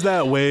has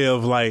that way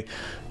of like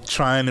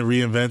trying to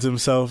reinvent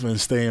himself and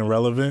staying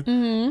relevant,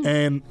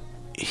 and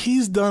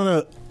he's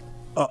done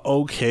a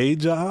okay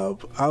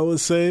job, I would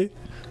say,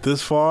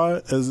 this far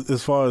as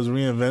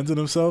reinventing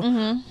himself.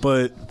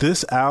 But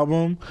this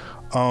album,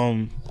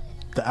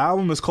 the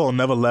album is called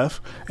Never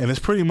Left, and it's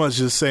pretty much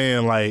just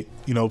saying like,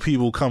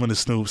 people coming to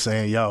Snoop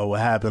saying, yo,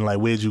 what happened, like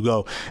where'd you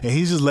go, and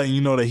he's just letting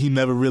you know that he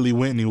never really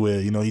went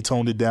anywhere. He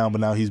toned it down,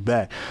 but now he's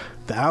back.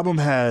 The album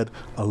had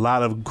a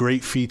lot of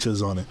great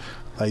features on it.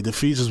 Like, the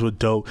features were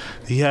dope.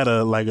 He had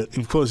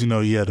of course,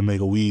 he had to make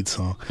a weed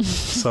song.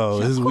 So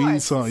his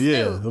weed song,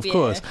 of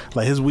course.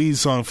 Like, his weed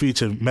song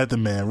featured Method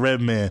Man,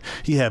 Redman.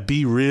 He had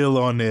Be Real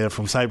on there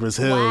from Cypress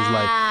Hills.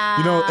 Wow.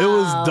 Like, it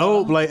was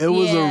dope. Like, it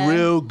was a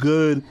real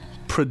good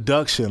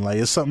production. Like,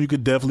 it's something you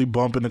could definitely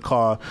bump in the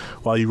car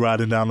while you're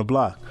riding down the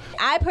block.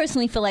 I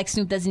personally feel like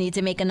Snoop doesn't need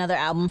to make another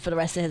album for the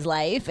rest of his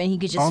life, and he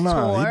could just no,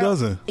 tour. he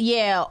doesn't.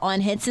 Yeah,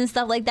 on hits and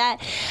stuff like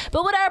that.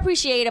 But what I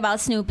appreciate about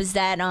Snoop is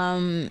that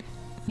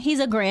he's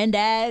a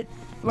granddad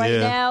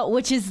right now,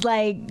 which is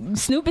like,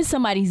 Snoop is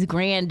somebody's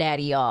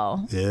granddaddy,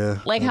 y'all. Yeah.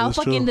 Like, how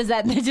fucking does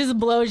that just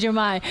blows your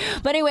mind.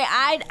 But anyway,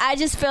 I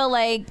just feel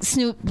like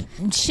Snoop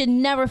should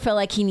never feel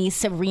like he needs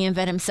to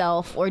reinvent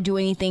himself or do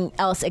anything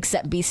else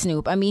except be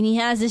Snoop. I mean, he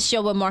has this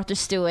show with Martha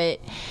Stewart.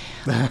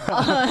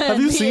 Have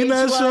you seen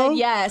that show?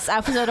 Yes,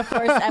 I saw the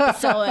first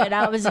episode and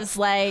I was just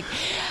like,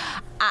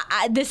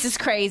 this is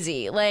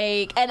crazy.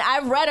 Like, and I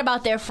read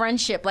about their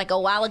friendship like a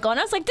while ago, and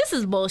I was like, this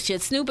is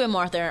bullshit. Snoop and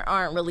Martha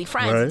aren't really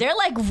friends. Right. They're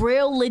like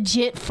real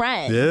legit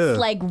friends. Yeah.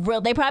 Like,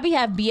 real. They probably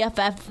have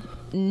BFF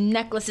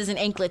necklaces and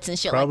anklets and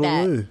shit probably.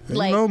 Like that. You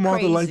like, know, Martha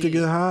crazy. like to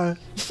get high.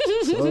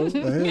 So,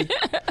 hey.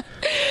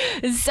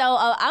 So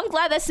I'm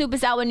glad that Snoop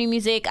is out with new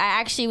music. I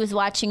actually was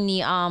watching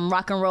the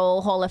Rock and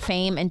Roll Hall of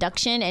Fame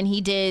induction, and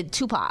he did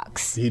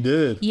Tupac's. He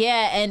did.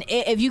 Yeah, and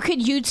if you could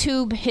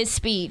YouTube his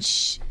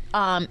speech,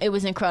 it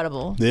was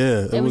incredible.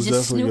 Yeah, it was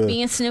just Snoop good.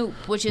 being Snoop,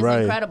 which is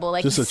incredible.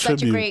 Like, just he's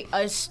such a great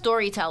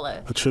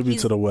storyteller. A tribute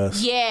to the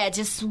West. Yeah,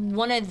 just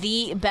one of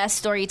the best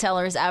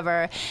storytellers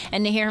ever.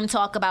 And to hear him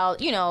talk about,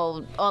 you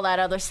know, all that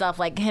other stuff,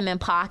 like him and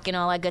Pac and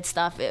all that good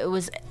stuff, it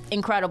was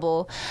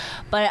incredible.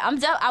 But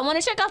I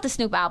want to check out the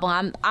Snoop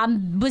album. I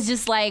was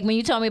just like, when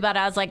you told me about it,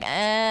 I was like,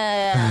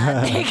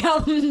 I think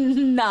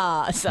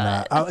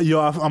son.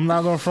 I'm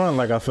not gonna front.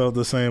 Like, I felt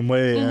the same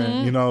way. Mm-hmm.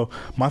 And, you know,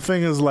 my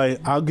thing is,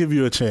 like, I'll give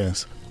you a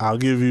chance. I'll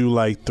give you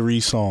like 3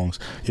 songs.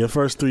 Your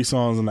first 3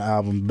 songs on the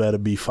album better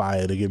be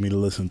fire to get me to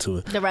listen to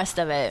it. The rest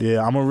of it.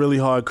 Yeah, I'm a really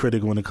hard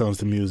critic when it comes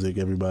to music,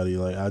 everybody.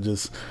 Like, I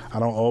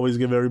don't always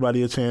give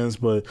everybody a chance,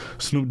 but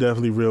Snoop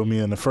definitely reeled me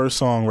in. The first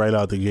song right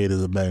out the gate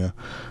is a banger.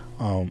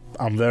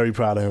 I'm very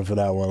proud of him for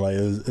that one. Like,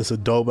 it's a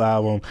dope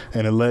album,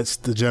 and it lets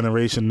the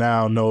generation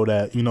now know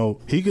that, you know,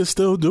 he can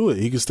still do it.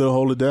 He can still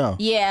hold it down.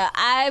 Yeah,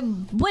 I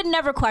would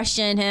never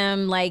question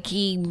him like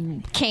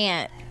he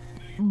can't.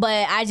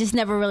 But I just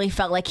never really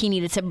felt like he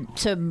needed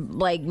to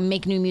like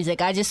make new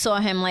music. I just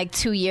saw him like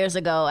 2 years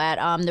ago at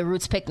the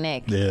Roots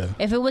Picnic. Yeah.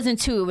 If it wasn't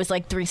 2, it was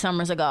like 3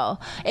 summers ago.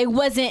 It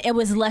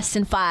was less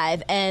than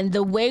 5. And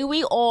the way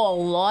we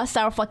all lost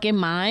our fucking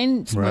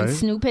minds when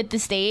Snoop hit the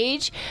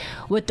stage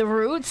with the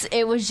Roots,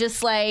 it was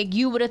just like,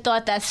 you would have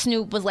thought that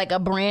Snoop was like a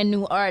brand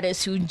new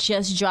artist who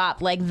just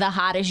dropped like the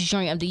hottest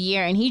joint of the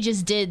year, and he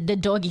just did the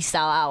Doggy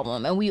Style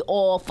album, and we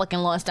all fucking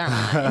lost our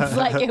minds.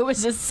 Like, it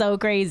was just so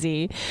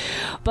crazy.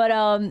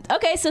 But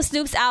okay, so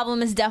Snoop's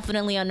album is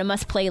definitely on the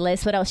must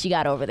playlist. What else you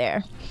got over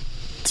there?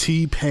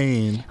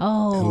 T-Pain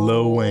and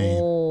Lil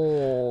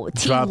Wayne.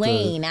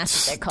 T-Wayne,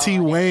 that's what they call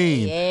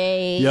T-Wayne.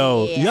 it.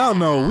 Yo, y'all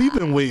know we've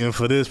been waiting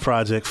for this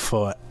project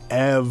forever.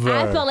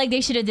 I felt like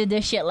they should have did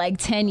this shit like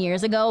 10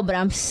 years ago, but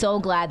I'm so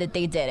glad that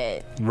they did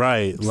it.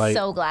 Right. Like,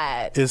 so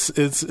glad.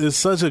 It's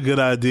such a good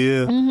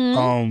idea.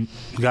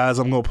 Mm-hmm. Guys,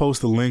 I'm going to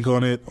post a link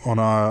on it on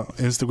our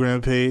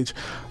Instagram page.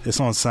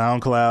 It's on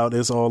SoundCloud.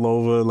 It's all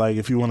over. Like,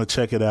 if you want to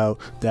check it out,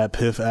 that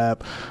Piff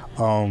app.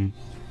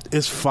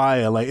 It's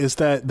fire. Like, it's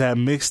that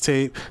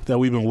mixtape that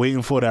we've been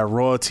waiting for, that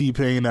raw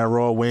T-Pain, that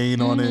raw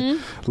Wayne on it.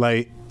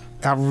 Like,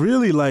 I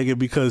really like it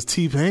because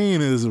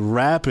T-Pain is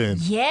rapping.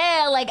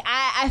 Yeah, like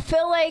I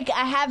feel like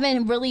I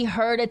haven't really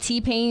heard a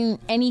T-Pain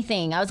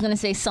anything. I was going to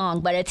say song,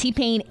 but a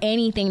T-Pain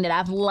anything that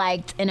I've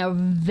liked in a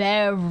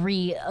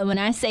very, when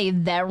I say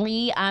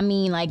very, I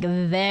mean like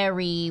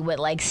very with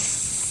like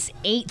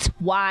 8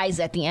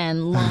 Y's at the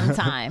end, long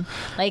time.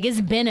 Like,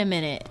 it's been a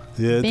minute.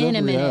 Yeah, it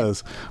definitely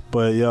has.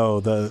 But yo,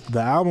 the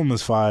album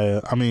is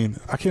fire. I mean,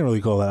 I can't really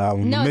call it an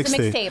album. No, it's a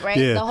mixtape, right?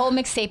 Yeah. The whole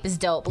mixtape is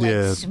dope.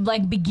 Like,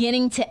 like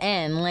beginning to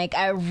end. Like,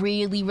 I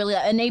really, really,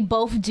 and they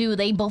both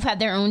have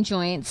their own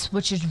joints,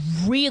 which is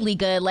really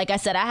good. Like I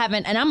said,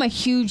 and I'm a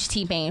huge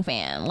T-Pain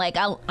fan. Like,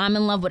 I'm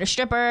in love with a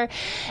stripper.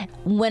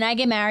 When I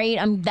get married,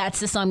 that's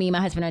the song me and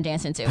my husband are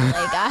dancing to.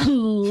 Like, I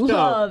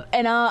love,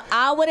 and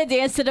I want to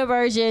dance to the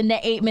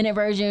 8-minute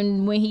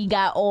version when he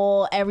got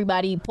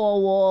everybody,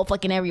 Paul Wall,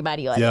 fucking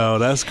everybody on it. Yo,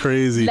 that's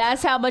crazy.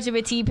 That's how much of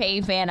a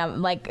T-Pain fan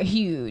I'm, like,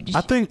 huge.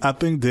 I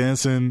think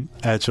dancing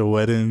at your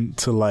wedding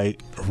to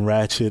like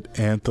ratchet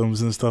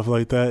anthems and stuff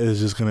like that is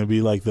just gonna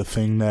be like the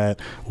thing that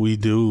we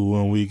do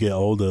when we get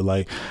older.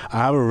 Like,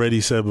 I've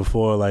already said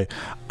before, like,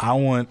 I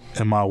want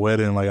in my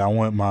wedding, like, I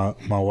want my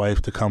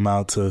wife to come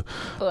out to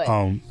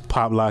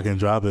Pop, Lock, and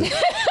Drop It,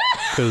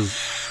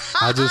 because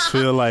I just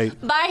feel like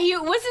by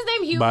Huey, what's his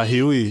name? Huey. By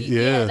Huey,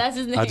 yeah. That's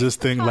his name. I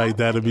just think like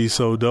that'd be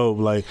so dope.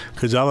 Like,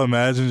 could y'all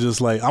imagine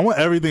just like, I want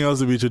everything else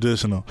to be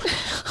traditional,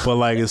 but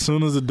like as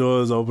soon as the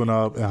doors open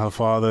up and her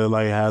father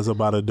like has her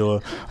by the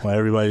door, when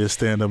everybody just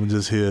stand up and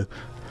just hear,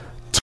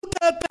 "Toot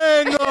that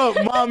thing up,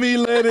 mommy,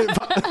 let it."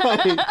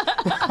 Like,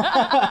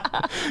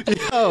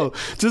 Yo,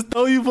 just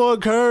throw you for a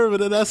curve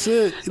and then that's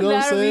it. You know what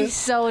I'm That'd saying? be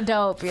so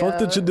dope, yo. Fuck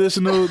the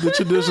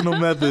traditional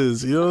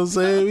methods. You know what I'm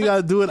saying? We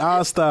gotta do it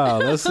our style.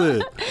 That's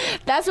it.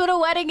 That's what a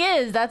wedding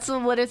is. That's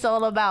what it's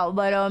all about.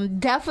 But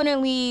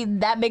definitely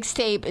that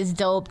mixtape is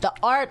dope. The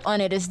art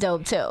on it is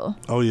dope too.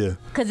 Oh yeah.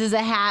 Because it's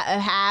a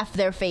half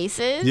their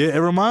faces. Yeah, it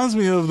reminds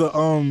me of the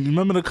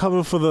remember the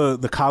cover for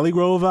the Collie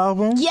Grove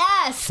album?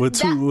 Yes. With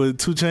 2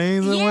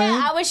 Chainz and Yeah,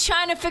 Wayne? I was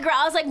trying to figure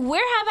out. I was like,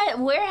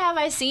 where have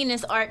I seen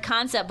this art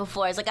concept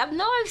before? It's like I've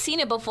seen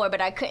it before,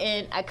 but I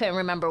couldn't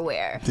remember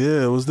where.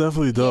 Yeah, it was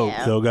definitely dope.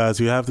 Yeah. Yo, guys,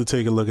 you have to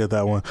take a look at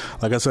that one.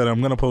 Like I said,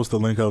 I'm gonna post a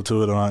link up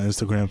to it on our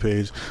Instagram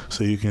page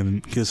so you can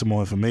get some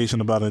more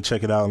information about it,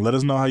 check it out, and let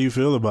us know how you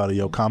feel about it.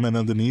 Yo, comment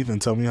underneath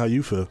and tell me how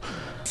you feel.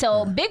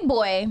 So Big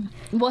Boy,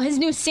 well, his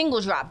new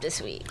single dropped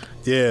this week.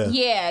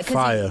 Yeah,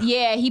 fire.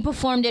 He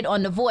performed it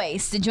on The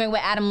Voice, the joint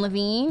with Adam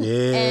Levine.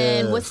 Yeah.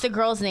 And what's the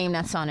girl's name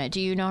that's on it? Do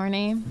you know her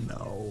name?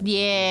 No.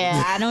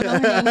 Yeah, I don't know her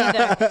name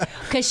either.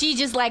 Because she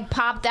just like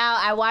popped out.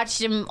 I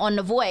watched him on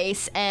The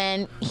Voice,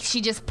 and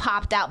she just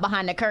popped out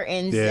behind the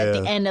curtains at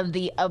the end of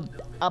the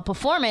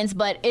performance.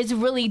 But it's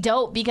really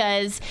dope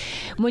because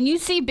when you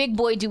see Big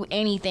Boy do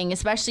anything,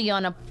 especially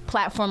on a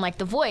platform like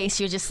The Voice,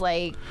 you're just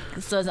like,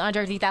 so is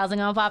Andre 3000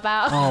 gonna pop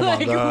out? Oh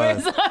my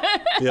God.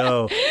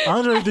 Yo,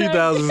 Andre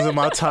 3000 is in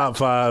my top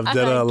 5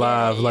 dead or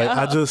alive. Like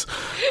I just,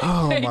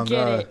 oh my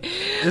God,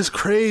 it's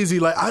crazy.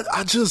 Like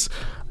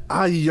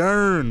I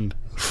yearned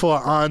for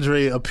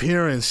Andre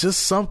appearance,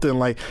 just something.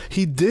 Like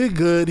he did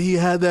good. He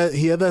had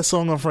that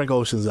song on Frank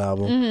Ocean's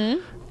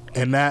album,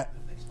 and that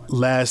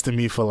lasted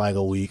me for like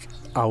a week.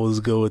 I was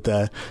good with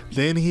that.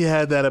 Then he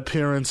had that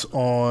appearance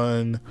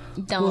on.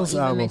 Don't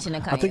even mention the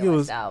Kanye I think it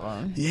was West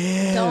album.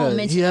 Yeah, Don't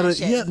mention that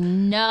shit.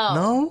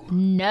 No.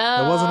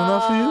 That wasn't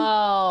enough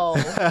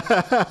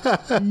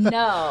for you.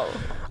 No.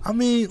 I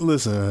mean,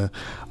 listen.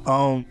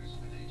 Andre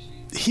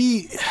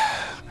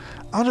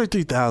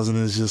 3000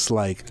 is just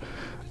like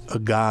a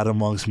god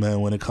amongst men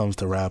when it comes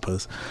to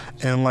rappers,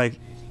 and like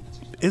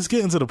it's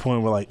getting to the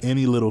point where like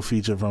any little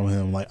feature from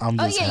him, like I'm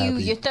just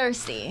happy. You're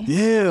thirsty.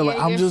 Yeah, like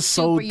I'm just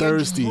so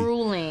thirsty. You're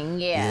drooling.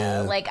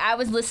 Yeah. Like I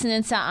was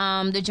listening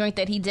to the joint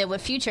that he did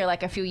with Future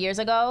like a few years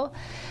ago.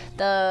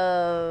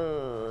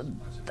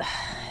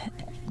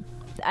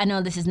 I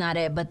know this is not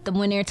it, but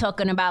when they're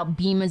talking about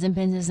Beamers and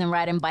Benzes and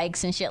riding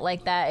bikes and shit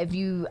like that, I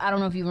don't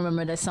know if you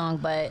remember this song,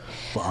 but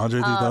for Andre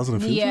 3000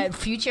 and Future? Yeah,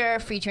 Future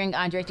featuring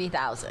Andre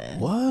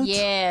 3000. What?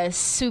 Yeah,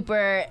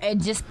 super. It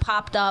just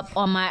popped up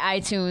on my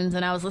iTunes,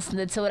 and I was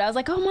listening to it. I was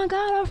like, oh my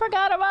God, I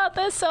forgot about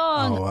this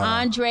song. Oh, wow.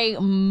 Andre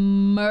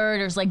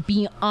murders, like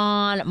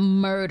beyond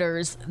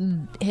murders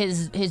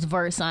his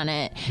verse on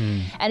it.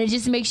 And it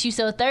just makes you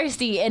so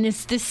thirsty. And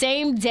it's the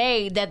same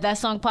day that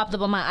song popped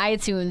up on my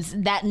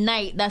iTunes. That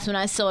night, that's when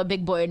I saw a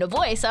Big Boy in The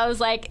Voice. I was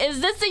like,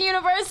 is this the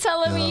universe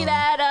telling me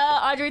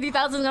that Andre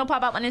 3000 is gonna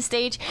pop up on this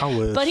stage? I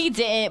wish. But he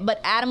didn't. But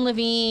Adam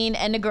Levine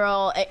and the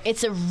girl,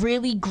 it's a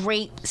really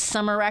great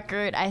summer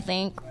record, I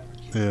think.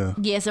 Yeah,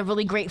 it's a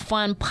really great,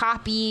 fun,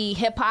 poppy,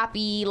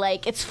 hip-hoppy,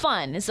 like, it's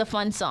fun. It's a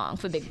fun song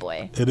for Big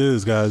Boy. it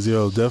is, guys.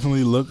 Yo,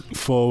 definitely look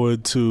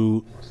forward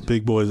to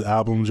Big Boy's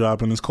album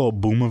dropping. It's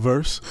called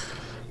Boomiverse,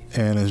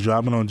 and it's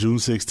dropping on June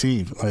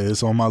 16th. Like,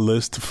 it's on my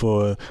list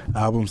for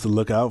albums to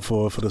look out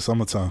for the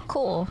summertime.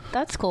 Cool.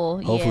 That's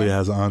cool. Hopefully it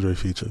has an Andre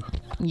feature.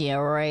 Yeah,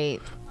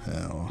 right.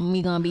 Yeah.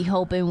 We gonna be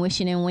hoping,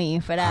 wishing, and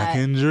waiting for that. I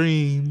can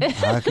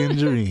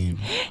dream.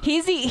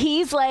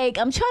 He's like,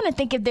 I'm trying to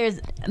think if there's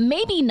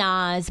maybe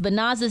Nas, but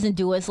Nas doesn't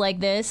do us like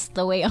this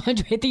the way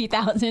Andre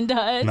 3000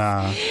 does.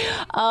 Nah.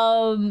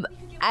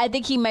 I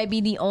think he might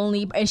be the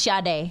only, and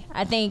Sade.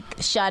 I think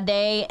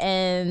Sade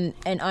and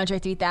Andre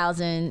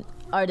 3000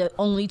 are the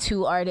only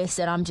 2 artists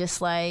that I'm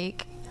just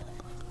like,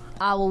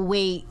 I will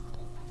wait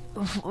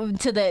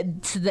to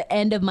the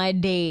end of my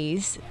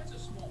days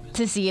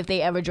to see if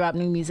they ever drop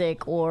new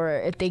music, or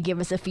if they give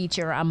us a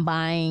feature, I'm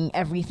buying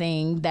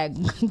everything that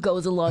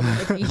goes along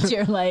with the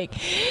feature. Like,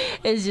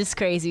 it's just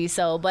crazy.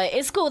 So, but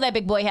it's cool that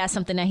Big Boy has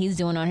something that he's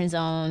doing on his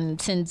own,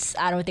 since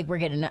I don't think we're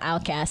getting an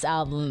Outkast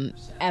album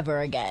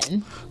ever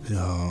again.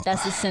 Yo.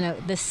 That's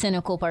the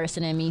cynical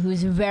person in me,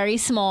 who's very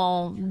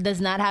small,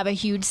 does not have a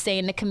huge say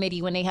in the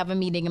committee when they have a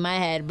meeting in my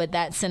head, but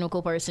that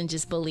cynical person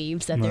just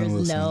believes that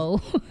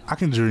I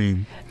can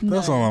dream.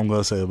 That's all I'm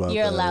gonna say about that.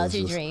 You're allowed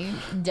to dream.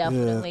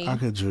 Definitely. Yeah, I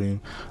could dream.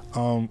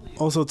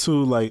 Also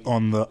too, like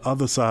on the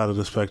other side of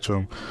the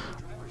spectrum,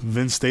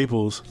 Vince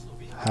Staples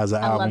has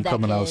an album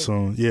coming out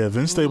soon. Yeah,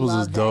 Vince Staples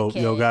is dope.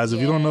 Yo, guys,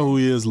 if you don't know who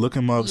he is, look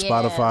him up,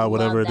 Spotify,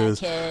 whatever it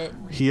is.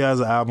 He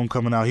has an album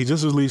coming out. He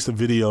just released a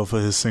video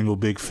for his single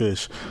Big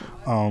Fish.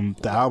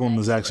 The album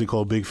is actually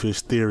called Big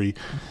Fish Theory,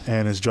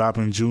 and it's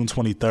dropping June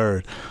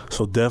 23rd.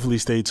 So definitely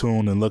stay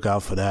tuned and look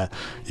out for that.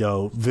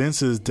 Yo,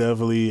 Vince is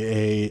definitely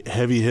a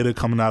heavy hitter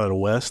coming out of the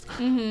West.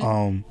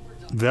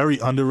 Very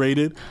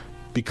underrated,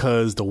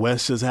 because the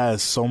West just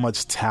has so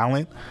much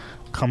talent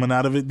coming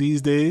out of it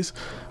these days.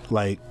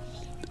 Like,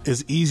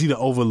 it's easy to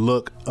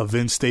overlook a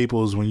Vince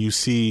Staples when you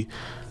see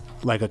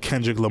like a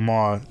Kendrick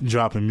Lamar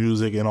dropping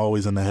music and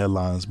always in the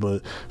headlines.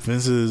 But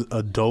Vince is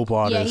a dope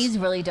artist. Yeah, he's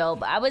really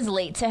dope. I was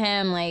late to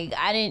him. Like,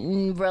 I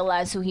didn't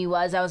realize who he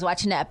was. I was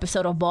watching the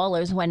episode of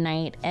Ballers one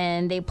night,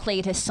 and they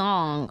played his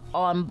song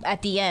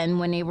at the end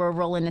when they were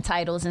rolling the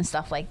titles and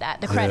stuff like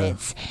that, the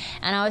credits.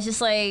 And I was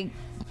just like,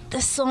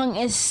 this song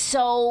is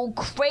so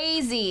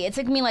crazy. It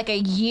took me like a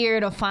year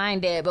to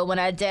find it, but when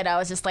I did, I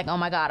was just like, oh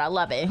my God, I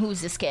love it. Who's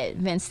this kid?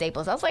 Vince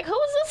Staples. I was like, who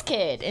is this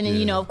kid? And then,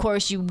 you know, of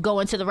course, you go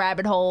into the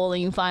rabbit hole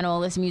and you find all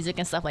this music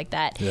and stuff like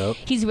that. Yep.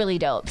 He's really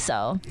dope,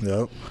 so.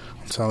 Yep.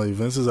 I'm telling you,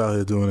 Vince is out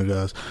here doing it,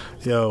 guys.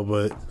 Yo,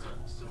 but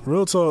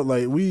real talk,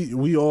 like,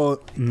 we all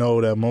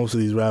know that most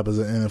of these rappers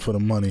are in it for the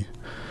money.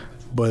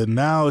 But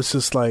now it's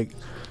just like,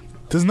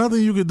 there's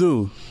nothing you could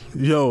do.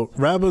 Yo,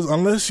 rappers,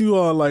 unless you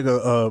are like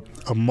a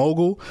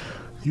mogul,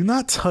 you're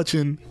not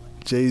touching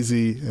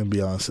Jay-Z and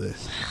Beyonce.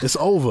 It's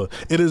over.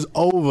 It is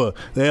over.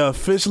 They are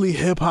officially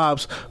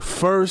hip-hop's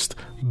first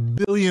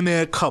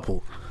billionaire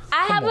couple.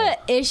 I have an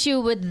issue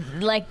with,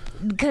 like,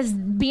 because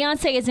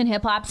Beyonce isn't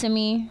hip-hop to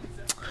me.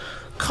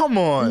 Come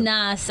on.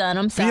 Nah, son,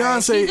 I'm sorry.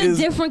 Beyonce she's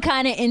a different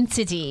kind of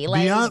entity.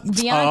 Like, Beyonce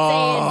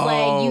is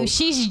like you.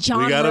 She's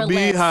genreless. We got a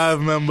Beehive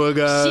member,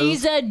 guys.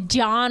 She's a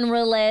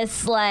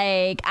genreless.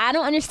 Like, I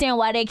don't understand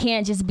why they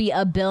can't just be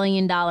 $1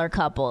 billion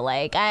couple.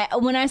 Like,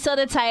 when I saw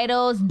the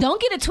titles, don't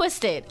get it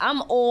twisted.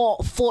 I'm all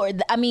for.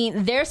 I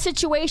mean, their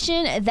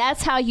situation.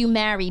 That's how you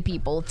marry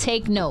people.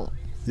 Take note.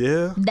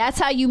 Yeah. That's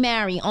how you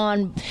marry.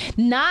 On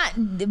not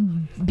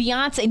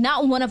Beyonce.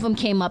 Not one of them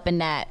came up in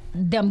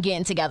them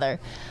getting together.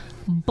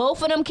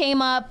 Both of them came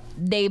up.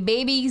 They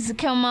babies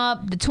come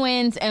up, the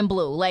twins and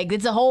Blue. Like,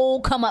 it's a whole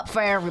come up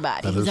for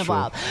everybody who's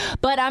involved.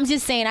 But I'm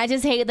just saying, I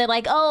just hate that,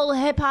 like, oh,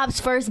 hip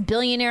hop's first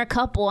billionaire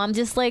couple. I'm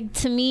just like,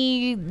 to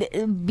me,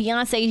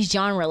 Beyonce's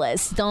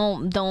genreless.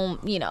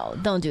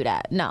 Don't do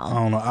that. No. I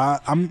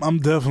don't know. I'm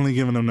definitely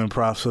giving them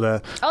props for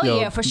that. Oh,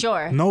 yeah, for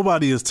sure.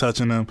 Nobody is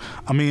touching them.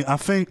 I mean, I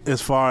think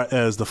as far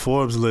as the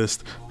Forbes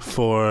list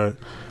for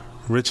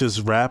richest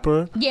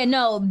rapper. Yeah,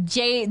 no,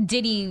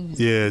 Diddy.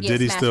 Yeah,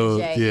 Diddy still.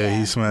 Jay. Yeah,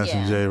 he's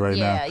smashing Jay right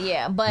now.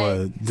 Yeah,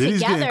 but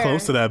Diddy's together, getting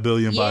close to that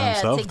billion by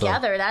himself. Yeah,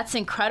 together, that's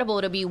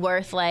incredible to be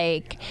worth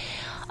like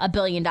 $1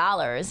 billion,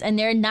 and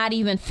they're not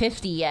even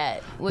 50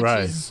 yet, which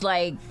is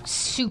like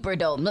super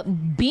dope.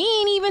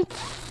 Being even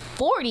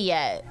 40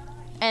 yet,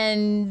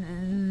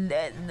 and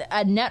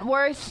a net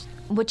worth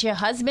with your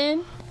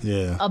husband.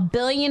 Yeah, $1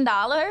 billion.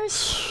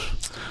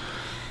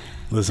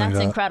 Listen,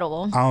 that's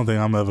incredible. I don't think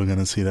I'm ever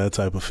gonna see that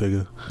type of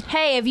figure.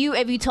 Hey, if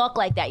you talk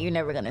like that, you're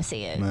never gonna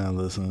see it. Man,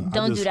 listen.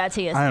 Don't do that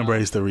to yourself. I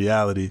embrace the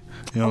reality.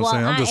 You know what I'm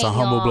saying? I'm just a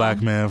humble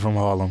black man from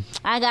Harlem.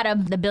 I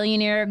got the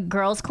Billionaire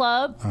Girls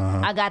Club.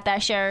 I got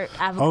that shirt.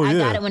 I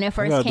got it when it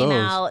first came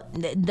out.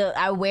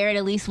 I wear it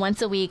at least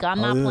once a week.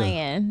 I'm not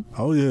playing.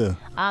 Oh yeah.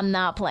 I'm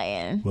not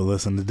playing. But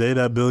listen, the day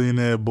that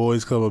Billionaire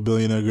Boys Club or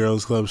Billionaire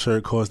Girls Club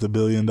shirt cost $1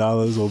 billion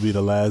will be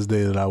the last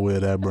day that I wear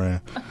that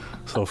brand.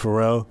 So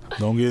Pharrell,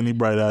 don't get any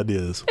bright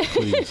ideas,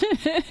 please.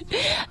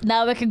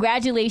 No, but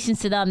congratulations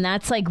to them.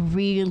 That's like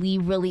really,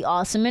 really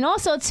awesome. And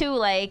also too,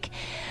 like,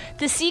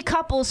 to see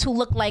couples who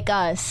look like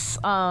us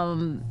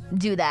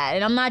do that.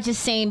 And I'm not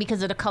just saying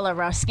because of the color of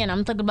our skin.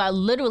 I'm talking about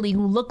literally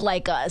who look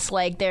like us.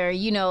 Like, they're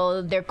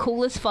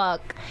cool as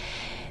fuck.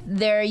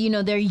 They're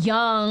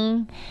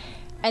young.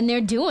 And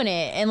they're doing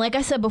it. And like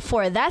I said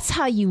before, that's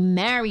how you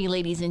marry,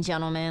 ladies and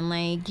gentlemen.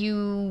 Like,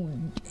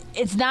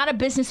 it's not a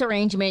business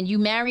arrangement. You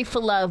marry for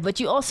love, but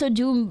you also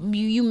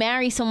you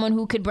marry someone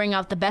who could bring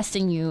out the best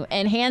in you.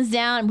 And hands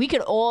down, we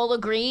could all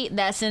agree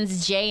that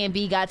since J and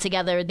B got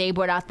together, they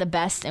brought out the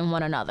best in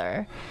one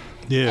another.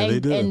 Yeah,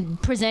 they did.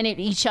 And presented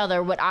each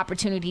other with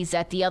opportunities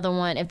that the other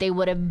one, if they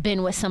would have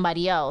been with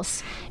somebody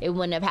else, it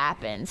wouldn't have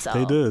happened. So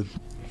they did.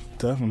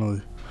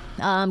 Definitely.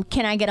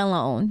 Can I get a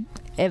loan?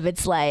 If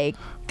it's like,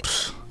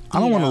 I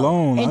don't want a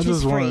loan. I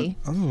just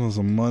want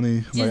some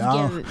money.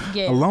 Just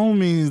a loan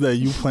means that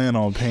you plan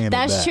on paying it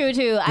back. That's true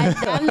too.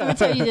 I've never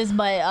told you this,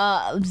 but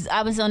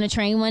I was on a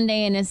train one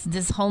day and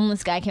this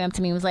homeless guy came up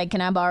to me and was like,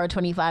 "Can I borrow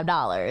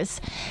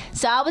 $25?"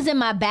 So I was in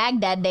my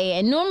bag that day,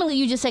 and normally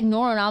you just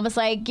ignore it. And I was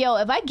like, "Yo,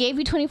 if I gave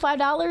you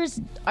 $25,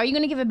 are you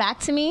gonna give it back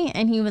to me?"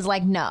 And he was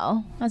like,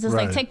 "No." I was just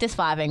like, "Take this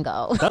 $5 and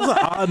go." That's an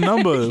odd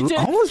number.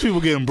 Homeless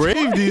people getting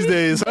brave these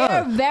days.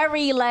 They're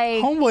very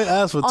like. Homeboy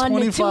asked for $25. On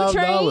the 2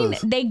 train,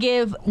 they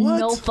give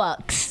no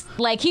fucks.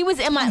 Like, he was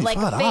in my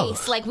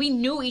face. Like, we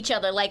knew each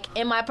other. Like,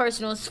 in my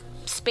personal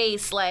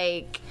space.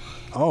 Like,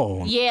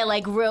 yeah,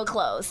 like real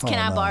close. Can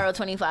I borrow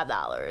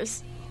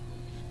 $25?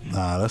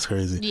 Nah, that's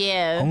crazy.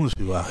 Yeah, homeless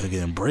people out here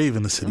getting brave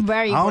in the city.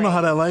 Very. I don't know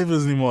how that life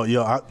is anymore.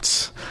 Yo, I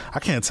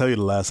can't tell you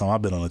the last time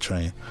I've been on a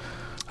train.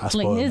 I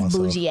spoiled myself.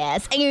 Bougie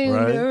ass. Right?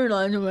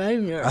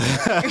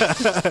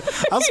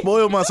 I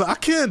spoiled myself. I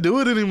can't do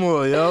it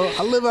anymore, yo.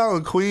 I live out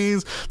in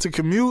Queens. To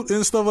commute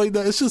and stuff like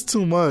that, it's just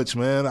too much,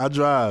 man. I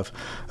drive.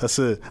 That's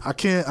it. I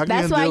can't.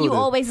 That's why you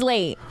always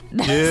late.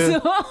 Yeah.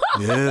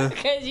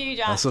 Because you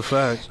drive. That's a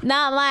fact.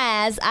 Not my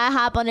ass. I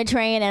hop on the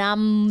train and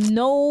I'm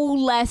no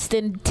less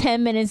than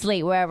 10 minutes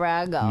late wherever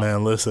I go.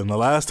 Man, listen. The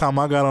last time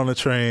I got on the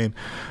train,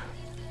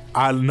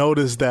 I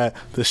noticed that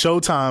the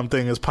Showtime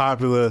thing is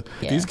popular.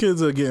 Yeah. These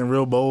kids are getting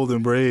real bold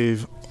and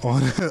brave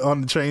on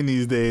the train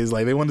these days.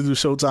 Like, they want to do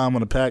Showtime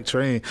on a packed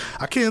train.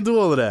 I can't do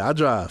all of that. I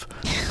drive.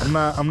 I'm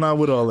not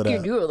with all of that.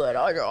 You do that,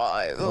 I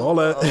drive. All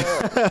that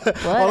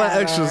all that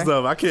extra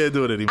stuff. I can't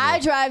do it anymore. I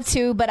drive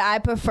too, but I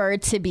prefer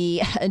to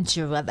be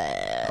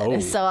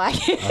driven. So I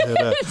hear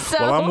that.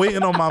 Well, I'm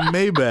waiting on my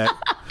Maybach.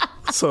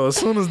 So as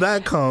soon as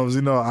that comes,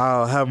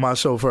 I'll have my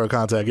chauffeur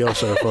contact your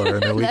chauffeur,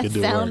 and then we can do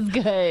it. That sounds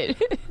good.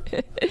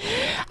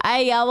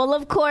 Well,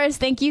 of course,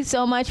 thank you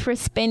so much for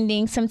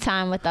spending some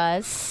time with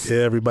us. Yeah,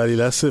 everybody,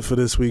 that's it for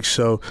this week's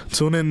show.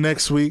 Tune in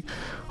next week.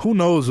 Who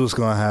knows what's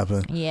gonna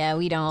happen? Yeah,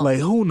 we don't. Like,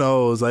 who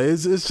knows? Like,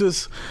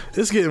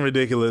 it's getting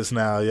ridiculous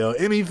now, yo.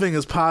 Anything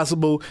is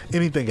possible.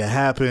 Anything can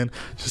happen.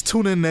 Just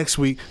tune in next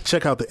week.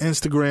 Check out the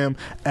Instagram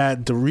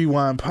at The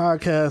Rewind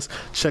Podcast.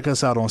 Check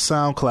us out on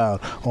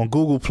SoundCloud, on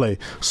Google Play.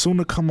 Soon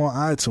to come on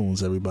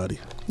iTunes, everybody.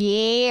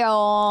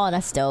 Yeah,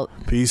 that's dope.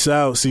 Peace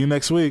out. See you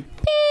next week.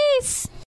 Peace.